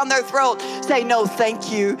pushed down their throat. Say, no,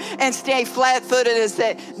 thank you. And stay flat-footed and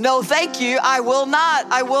say, no, thank you. I will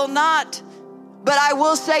not. But I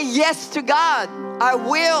will say yes to God. I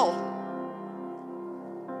will.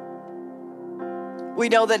 We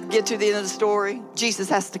know that to get to the end of the story, Jesus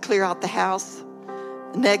has to clear out the house.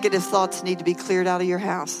 Negative thoughts need to be cleared out of your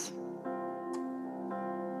house.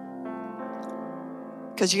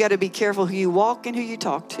 Because you got to be careful who you walk and who you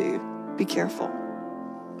talk to. Be careful.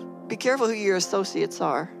 Be careful who your associates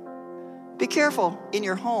are. Be careful in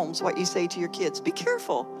your homes what you say to your kids. Be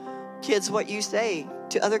careful, kids, what you say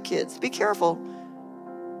to other kids. Be careful.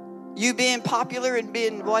 You being popular and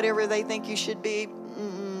being whatever they think you should be,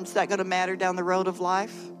 it's not going to matter down the road of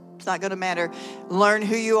life. It's not going to matter. Learn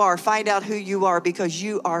who you are. Find out who you are, because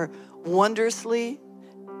you are wondrously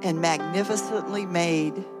and magnificently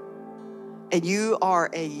made. And you are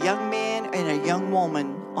a young man and a young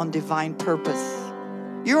woman on divine purpose.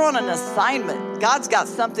 You're on an assignment. God's got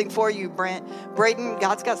something for you, Braden.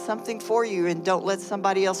 God's got something for you, and don't let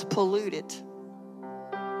somebody else pollute it.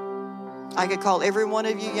 I could call every one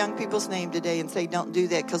of you young people's name today and say, don't do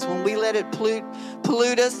that. Because when we let it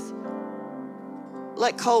pollute us,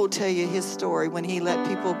 let Cole tell you his story when he let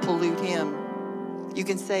people pollute him. You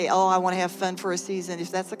can say, oh, I want to have fun for a season. If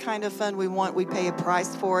that's the kind of fun we want, we pay a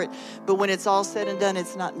price for it. But when it's all said and done,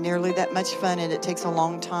 it's not nearly that much fun, and it takes a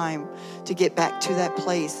long time to get back to that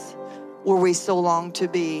place where we so long to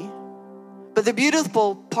be. But the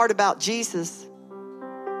beautiful part about Jesus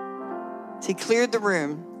is he cleared the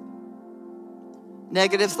room.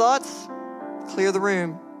 Negative thoughts, clear the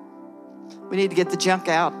room. We need to get the junk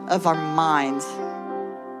out of our minds.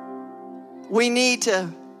 We need to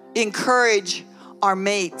encourage our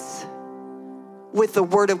mates with the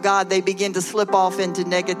word of God. They begin to slip off into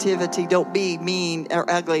negativity. Don't be mean or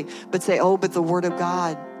ugly, but say, oh, but the word of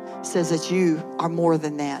God says that you are more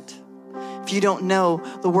than that. If you don't know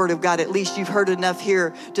the word of God, at least you've heard enough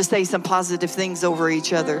here to say some positive things over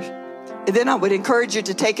each other. And then I would encourage you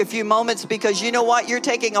to take a few moments, because you know what? You're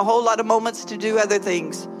taking a whole lot of moments to do other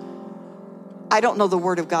things. I don't know the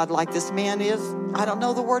Word of God like this man is. I don't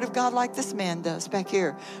know the Word of God like this man does back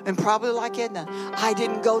here. And probably like Edna. I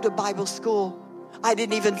didn't go to Bible school. I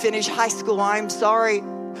didn't even finish high school. I'm sorry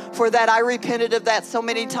for that. I repented of that so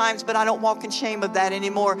many times, but I don't walk in shame of that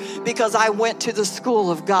anymore, because I went to the school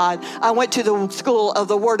of God. I went to the school of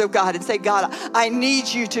the Word of God and said, God, I need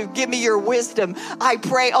you to give me your wisdom. I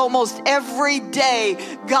pray almost every day,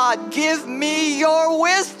 God, give me your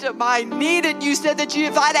wisdom. I need it. You said that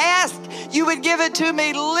if I'd ask, you would give it to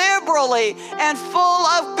me liberally and full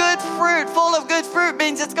of good fruit. Full of good fruit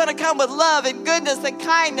means it's going to come with love and goodness and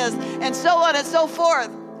kindness and so on and so forth.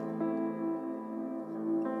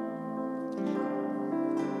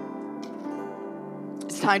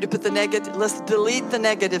 It's time to put the negative. Let's delete the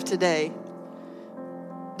negative today.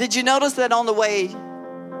 Did you notice that on the way,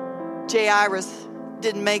 Jairus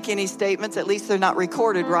didn't make any statements? At least they're not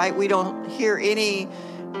recorded, right? We don't hear any.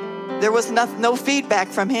 There was no feedback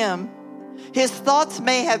from him. His thoughts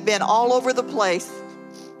may have been all over the place.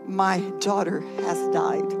 My daughter has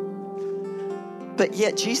died. But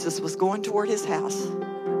yet Jesus was going toward his house.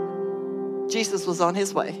 Jesus was on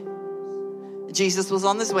his way. Jesus was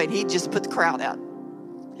on his way, and he just put the crowd out.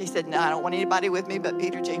 He said, no, I don't want anybody with me but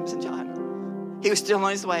Peter, James, and John. He was still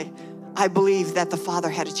on his way. I believe that the Father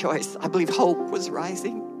had a choice. I believe hope was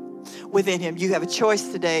rising within him. You have a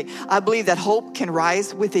choice today. I believe that hope can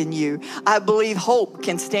rise within you. I believe hope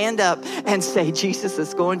can stand up and say, Jesus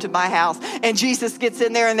is going to my house. And Jesus gets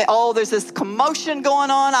in there, and there's this commotion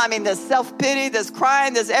going on. I mean, there's self-pity, there's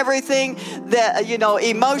crying, there's everything that,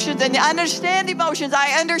 emotions. And I understand emotions.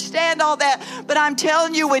 I understand all that. But I'm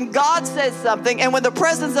telling you, when God says something, and when the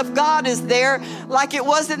presence of God is there, like it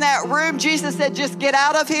was in that room, Jesus said, just get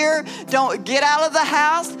out of here. Don't get out of the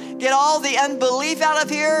house. Get all the unbelief out of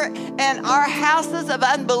here. And our houses of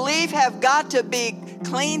unbelief have got to be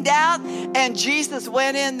cleaned out. And Jesus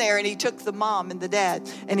went in there, and he took the mom and the dad,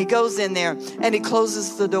 and he goes in there, and he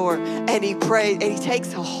closes the door, and he prays, and he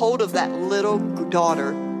takes a hold of that little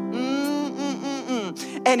daughter.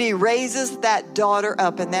 And he raises that daughter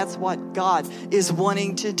up, and that's what God is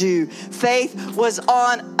wanting to do. Faith was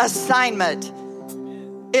on assignment.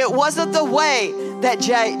 It wasn't the way that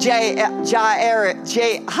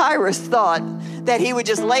Jairus thought that he would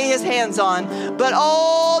just lay his hands on. But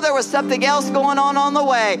there was something else going on the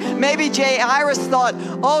way. Maybe Jairus thought,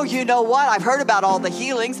 you know what? I've heard about all the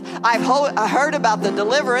healings. I heard about the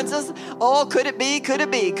deliverances. Could it be? Could it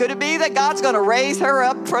be? Could it be that God's going to raise her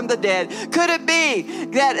up from the dead? Could it be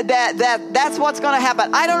that's what's going to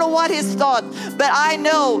happen? I don't know what his thought, but I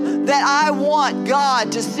know that I want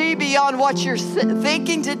God to see beyond what you're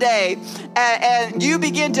thinking today, and you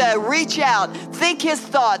begin to reach out, think his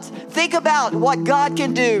thoughts, think about what God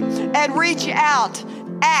can do, and reach out,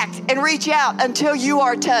 act and reach out until you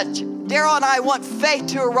are touched. Daryl and I want faith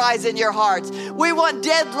to arise in your hearts. We want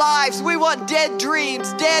dead lives. We want dead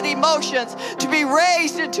dreams, dead emotions to be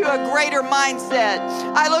raised into a greater mindset.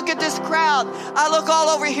 I look at this crowd. I look all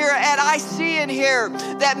over here, and I see in here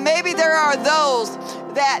that maybe there are those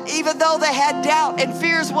that even though they had doubt and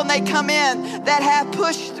fears when they come in, that have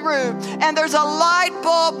pushed through. And there's a light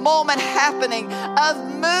bulb moment happening of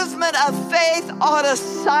movement of faith on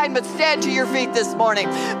assignment. Stand to your feet this morning,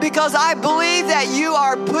 because I believe that you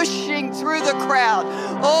are pushing through the crowd.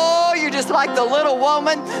 You're just like the little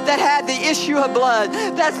woman that had the issue of blood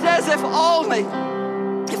that says, if only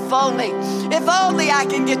I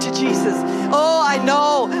can get to Jesus. I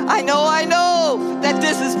know that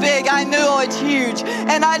this is big. I know it's huge.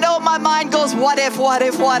 And I know my mind goes, what if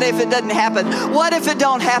it doesn't happen? What if it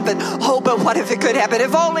don't happen? But what if it could happen?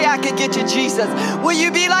 If only I could get to Jesus. Will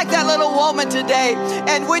you be like that little woman today?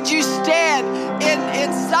 And would you stand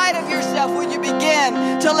inside of yourself when you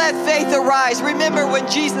begin to let faith arise? Remember when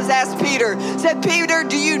Jesus asked Peter, said, Peter,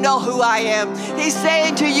 do you know who I am? He's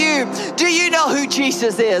saying to you, do you know who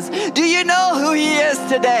Jesus is? Do you know who he is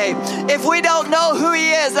today? If we don't know who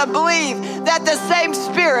he is, I believe that the same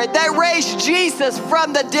Spirit that raised Jesus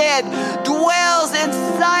from the dead dwells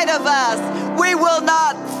inside of us. We will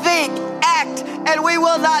not think, act, and we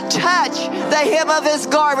will not touch the hem of his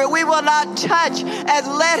garment. We will not touch and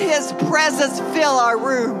let his presence fill our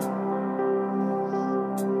room.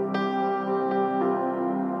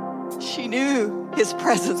 She knew his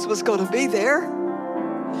presence was going to be there.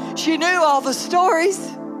 She knew all the stories.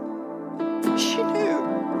 She knew.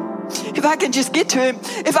 If I can just get to him,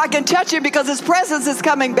 if I can touch him, because his presence is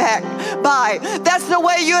coming back by. That's the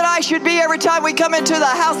way you and I should be every time we come into the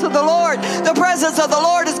house of the Lord. The presence of the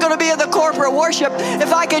Lord is going to be in the corporate worship.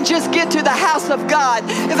 If I can just get to the house of God,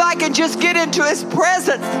 if I can just get into his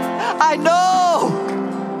presence, I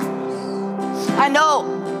know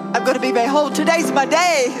I'm going to be made whole. Today's my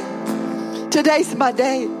day. Today's my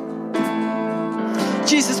day.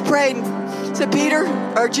 Jesus prayed, said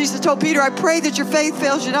Jesus told Peter, I pray that your faith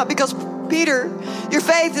fails you not, because Peter, your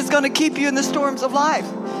faith is going to keep you in the storms of life.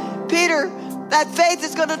 Peter, that faith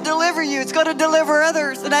is going to deliver you. It's going to deliver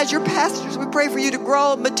others. And as your pastors, we pray for you to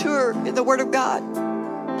grow and mature in the Word of God.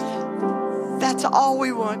 That's all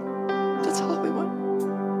we want. That's all we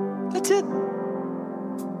want. That's it.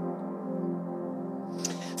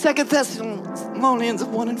 2 Thessalonians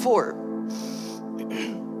 1:4.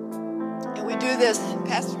 And we do this.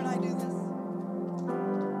 Pastor and I do this.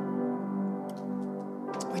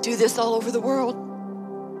 We do this all over the world.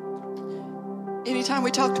 Anytime we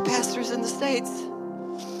talk to pastors in the States,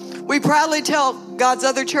 we proudly tell God's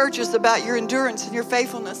other churches about your endurance and your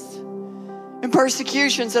faithfulness in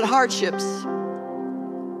persecutions and hardships.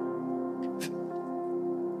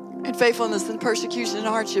 And faithfulness and persecution and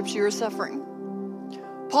hardships you are suffering.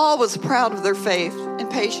 Paul was proud of their faith and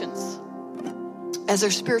patience as their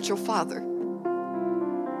spiritual father.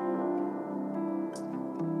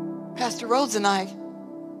 Pastor Rhodes and I,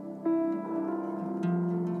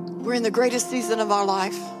 we're in the greatest season of our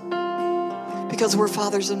life because we're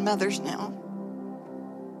fathers and mothers now.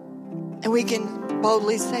 And we can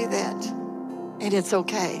boldly say that, and it's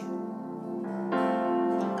okay.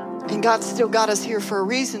 And God still got us here for a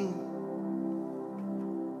reason.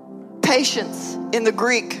 Patience in the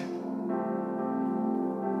Greek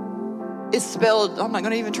is spelled, I'm not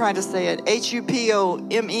going to even try to say it,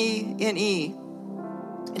 Hupomene.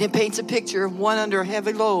 And it paints a picture of one under a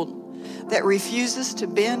heavy load that refuses to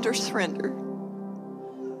bend or surrender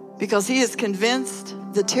because he is convinced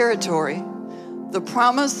the territory, the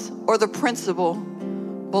promise, or the principle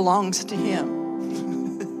belongs to him.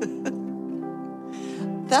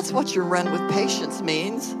 That's what your run with patience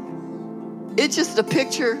means. It's just a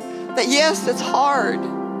picture that, yes, it's hard,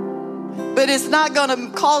 but it's not going to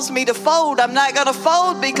cause me to fold. I'm not going to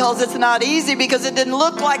fold because it's not easy, because it didn't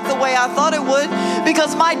look like the way I thought it would,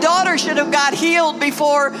 because my daughter should have got healed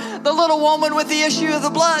before the little woman with the issue of the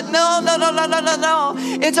blood. No.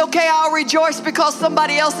 It's okay. I'll rejoice because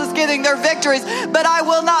somebody else is getting their victories, but I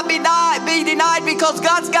will not be denied because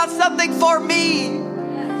God's got something for me.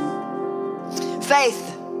 Faith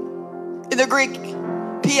in the Greek,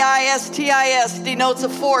 Pistis, denotes a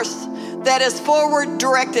force that is forward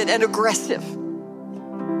directed and aggressive.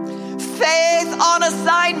 Faith on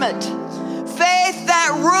assignment. Faith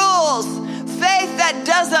that rules. Faith that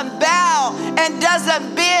doesn't bow and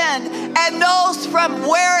doesn't bend and knows from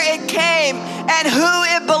where it came and who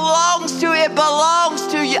it belongs to. It belongs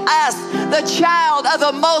to us, the child of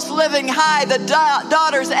the most living high, the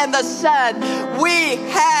daughters and the son. We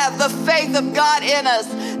have the faith of God in us,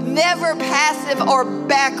 never passive or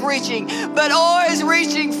back reaching, but always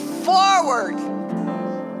reaching forward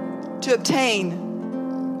to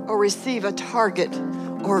obtain or receive a target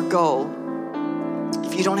or goal.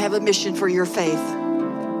 If you don't have a mission for your faith,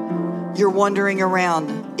 you're wandering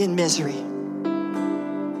around in misery.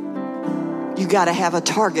 You got to have a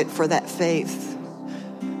target for that faith.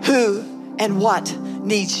 Who and what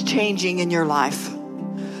needs changing in your life?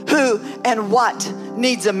 Who and what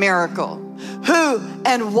needs a miracle? Who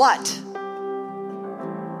and what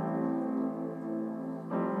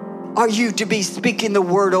are you to be speaking the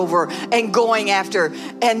word over and going after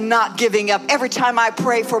and not giving up? Every time I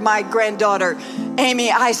pray for my granddaughter, Amy,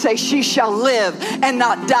 I say she shall live and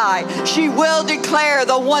not die. She will declare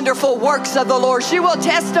the wonderful works of the Lord. She will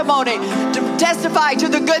testify to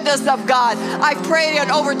the goodness of God. I prayed it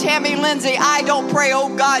over Tammy Lindsay. I don't pray, oh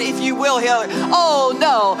God, if you will heal her. Oh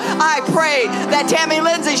no, I pray that Tammy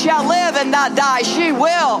Lindsay shall live and not die. She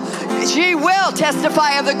will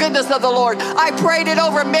testify of the goodness of the Lord. I prayed it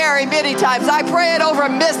over Mary many times. I pray it over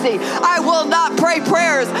Missy. I will not pray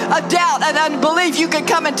prayers of doubt and unbelief. You can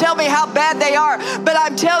come and tell me how bad they are, but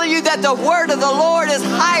I'm telling you that the word of the Lord is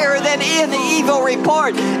higher than any evil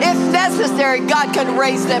report. If necessary, God can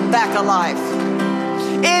raise them back alive.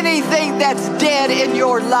 Anything that's dead in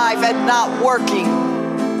your life and not working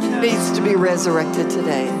needs to be resurrected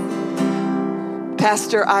today.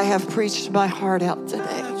 Pastor, I have preached my heart out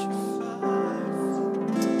today.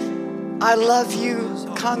 I love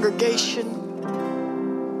you, congregation.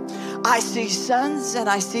 I see sons and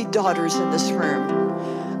I see daughters in this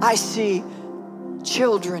room. I see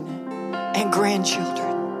children and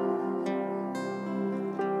grandchildren.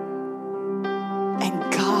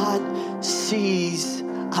 And God sees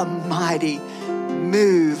a mighty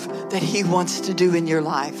move that He wants to do in your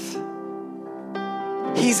life.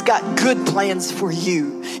 He's got good plans for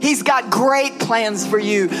you. He's got great plans for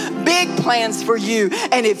you, big plans for you.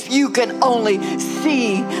 And if you can only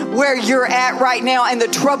see where you're at right now and the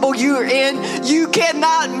trouble you're in, you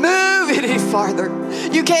cannot move any farther.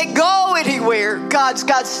 You can't go anywhere. God's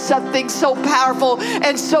got something so powerful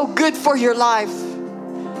and so good for your life.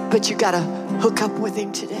 But you got to hook up with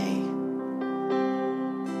him today.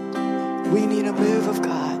 We need a move of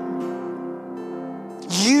God.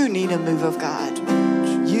 You need a move of God.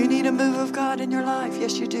 You need a move of God in your life.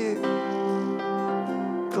 Yes, you do.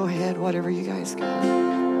 Go ahead, whatever you guys got.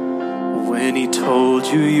 When he told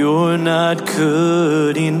you you're not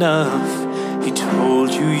good enough, he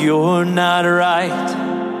told you you're not right.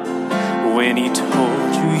 When he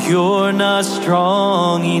told you you're not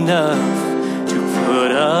strong enough to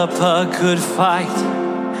put up a good fight.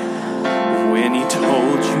 When he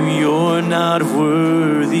told you you're not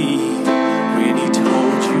worthy. When he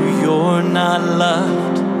told you you're not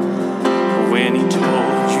loved. When he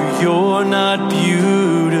told you you're not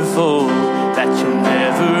beautiful, that you'll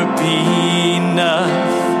never be enough.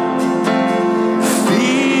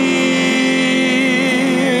 Fear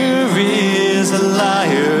is a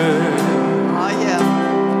liar. Oh, yeah.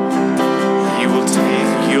 He will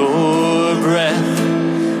take your breath,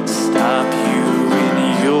 stop you in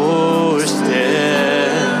your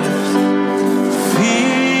steps.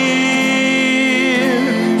 Fear,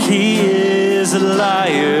 he is a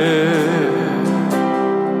liar.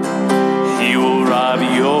 He will rob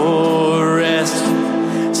your rest,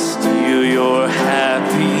 steal your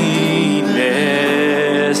happiness,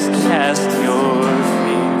 cast your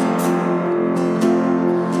fear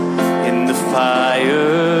in the fire.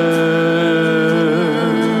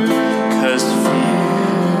 'Cause fear,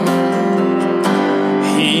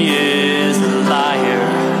 he is a liar.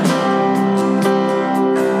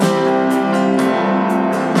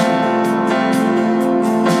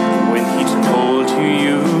 When he told you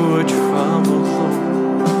you were troubled,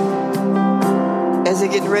 As they're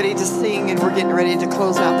getting ready to sing and we're getting ready to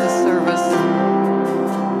close out this service,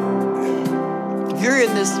 if you're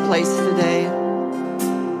in this place today,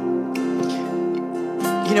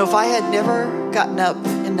 you know, if I had never gotten up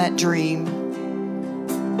in that dream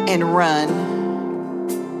and run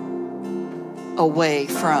away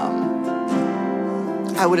from,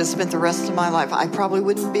 I would have spent the rest of my life, I probably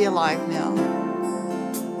wouldn't be alive now.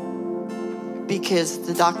 Because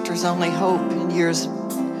the doctor's only hope in years.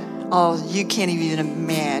 Oh, you can't even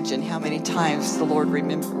imagine how many times the Lord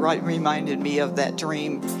reminded me of that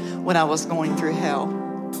dream when I was going through hell.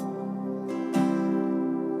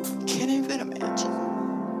 Can't even imagine.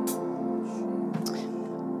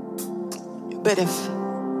 But if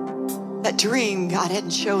that dream God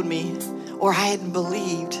hadn't showed me, or I hadn't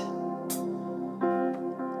believed,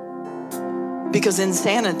 because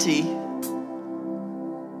insanity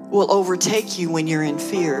will overtake you when you're in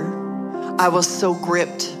fear. I was so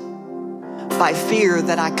gripped by fear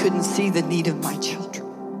that I couldn't see the need of my children.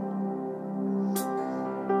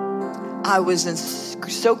 I was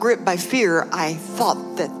so gripped by fear, I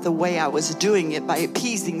thought that the way I was doing it by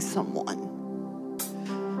appeasing someone,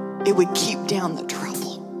 it would keep down the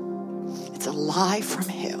trouble. It's a lie from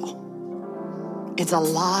hell. It's a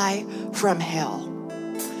lie from hell.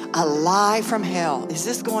 A lie from hell. Is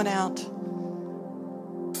this going out?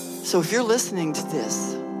 So if you're listening to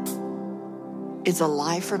this, it's a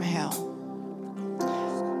lie from hell.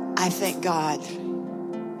 I thank God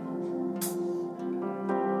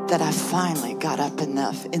that I finally got up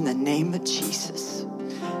enough in the name of Jesus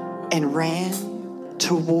and ran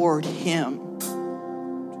toward him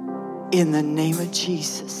in the name of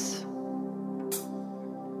Jesus.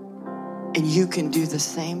 And you can do the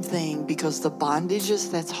same thing, because the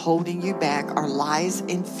bondages that's holding you back are lies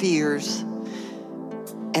and fears.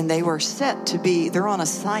 And they were set to be, they're on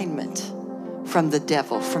assignment from the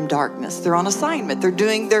devil, from darkness. They're on assignment. They're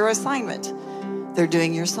doing their assignment. They're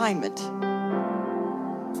doing your assignment.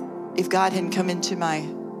 If God hadn't come into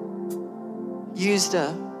used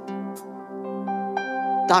a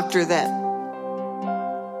doctor that,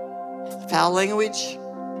 foul language,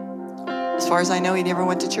 as far as I know, he never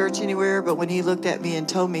went to church anywhere, but when he looked at me and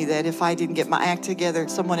told me that if I didn't get my act together,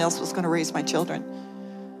 someone else was going to raise my children,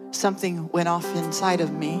 something went off inside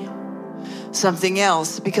of me. Something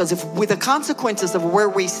else, because with the consequences of where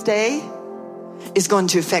we stay is going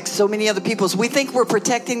to affect so many other people. So we think we're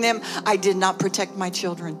protecting them. I did not protect my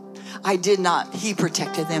children. I did not. He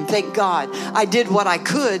protected them. Thank God. I did what I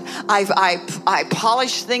could. I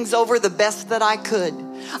polished things over the best that I could.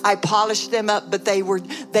 I polished them up, but they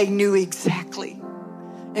knew exactly.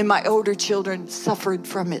 And my older children suffered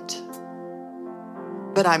from it.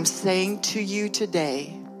 But I'm saying to you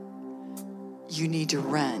today, you need to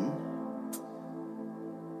run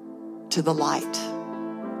to the light.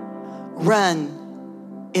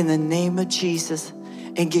 Run in the name of Jesus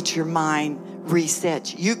and get your mind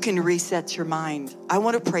reset. You can reset your mind. I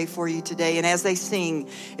want to pray for you today. And as they sing,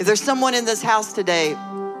 if there's someone in this house today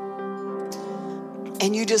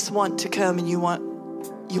and you just want to come and you want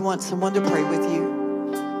someone to pray with you,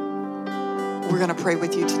 we're going to pray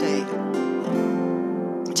with you today.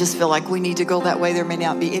 I just feel like we need to go that way. There may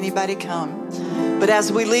not be anybody come. But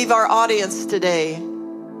as we leave our audience today,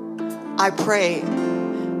 I pray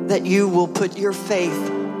that you will put your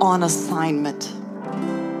faith on assignment.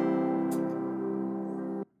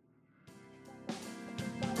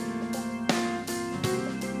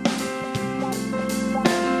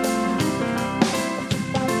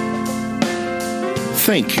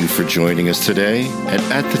 Thank you for joining us today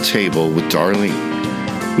at the Table with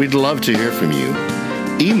Darlene. We'd love to hear from you.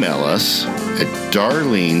 Email us at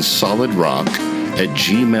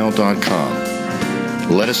darlenesolidrock@gmail.com.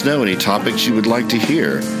 Let us know any topics you would like to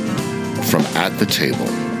hear from At the Table.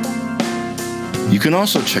 You can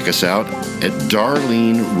also check us out at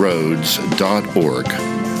darleneroads.org.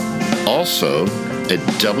 Also at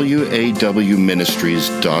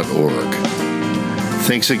wawministries.org.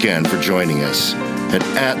 Thanks again for joining us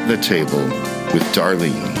at the Table with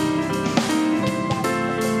Darlene.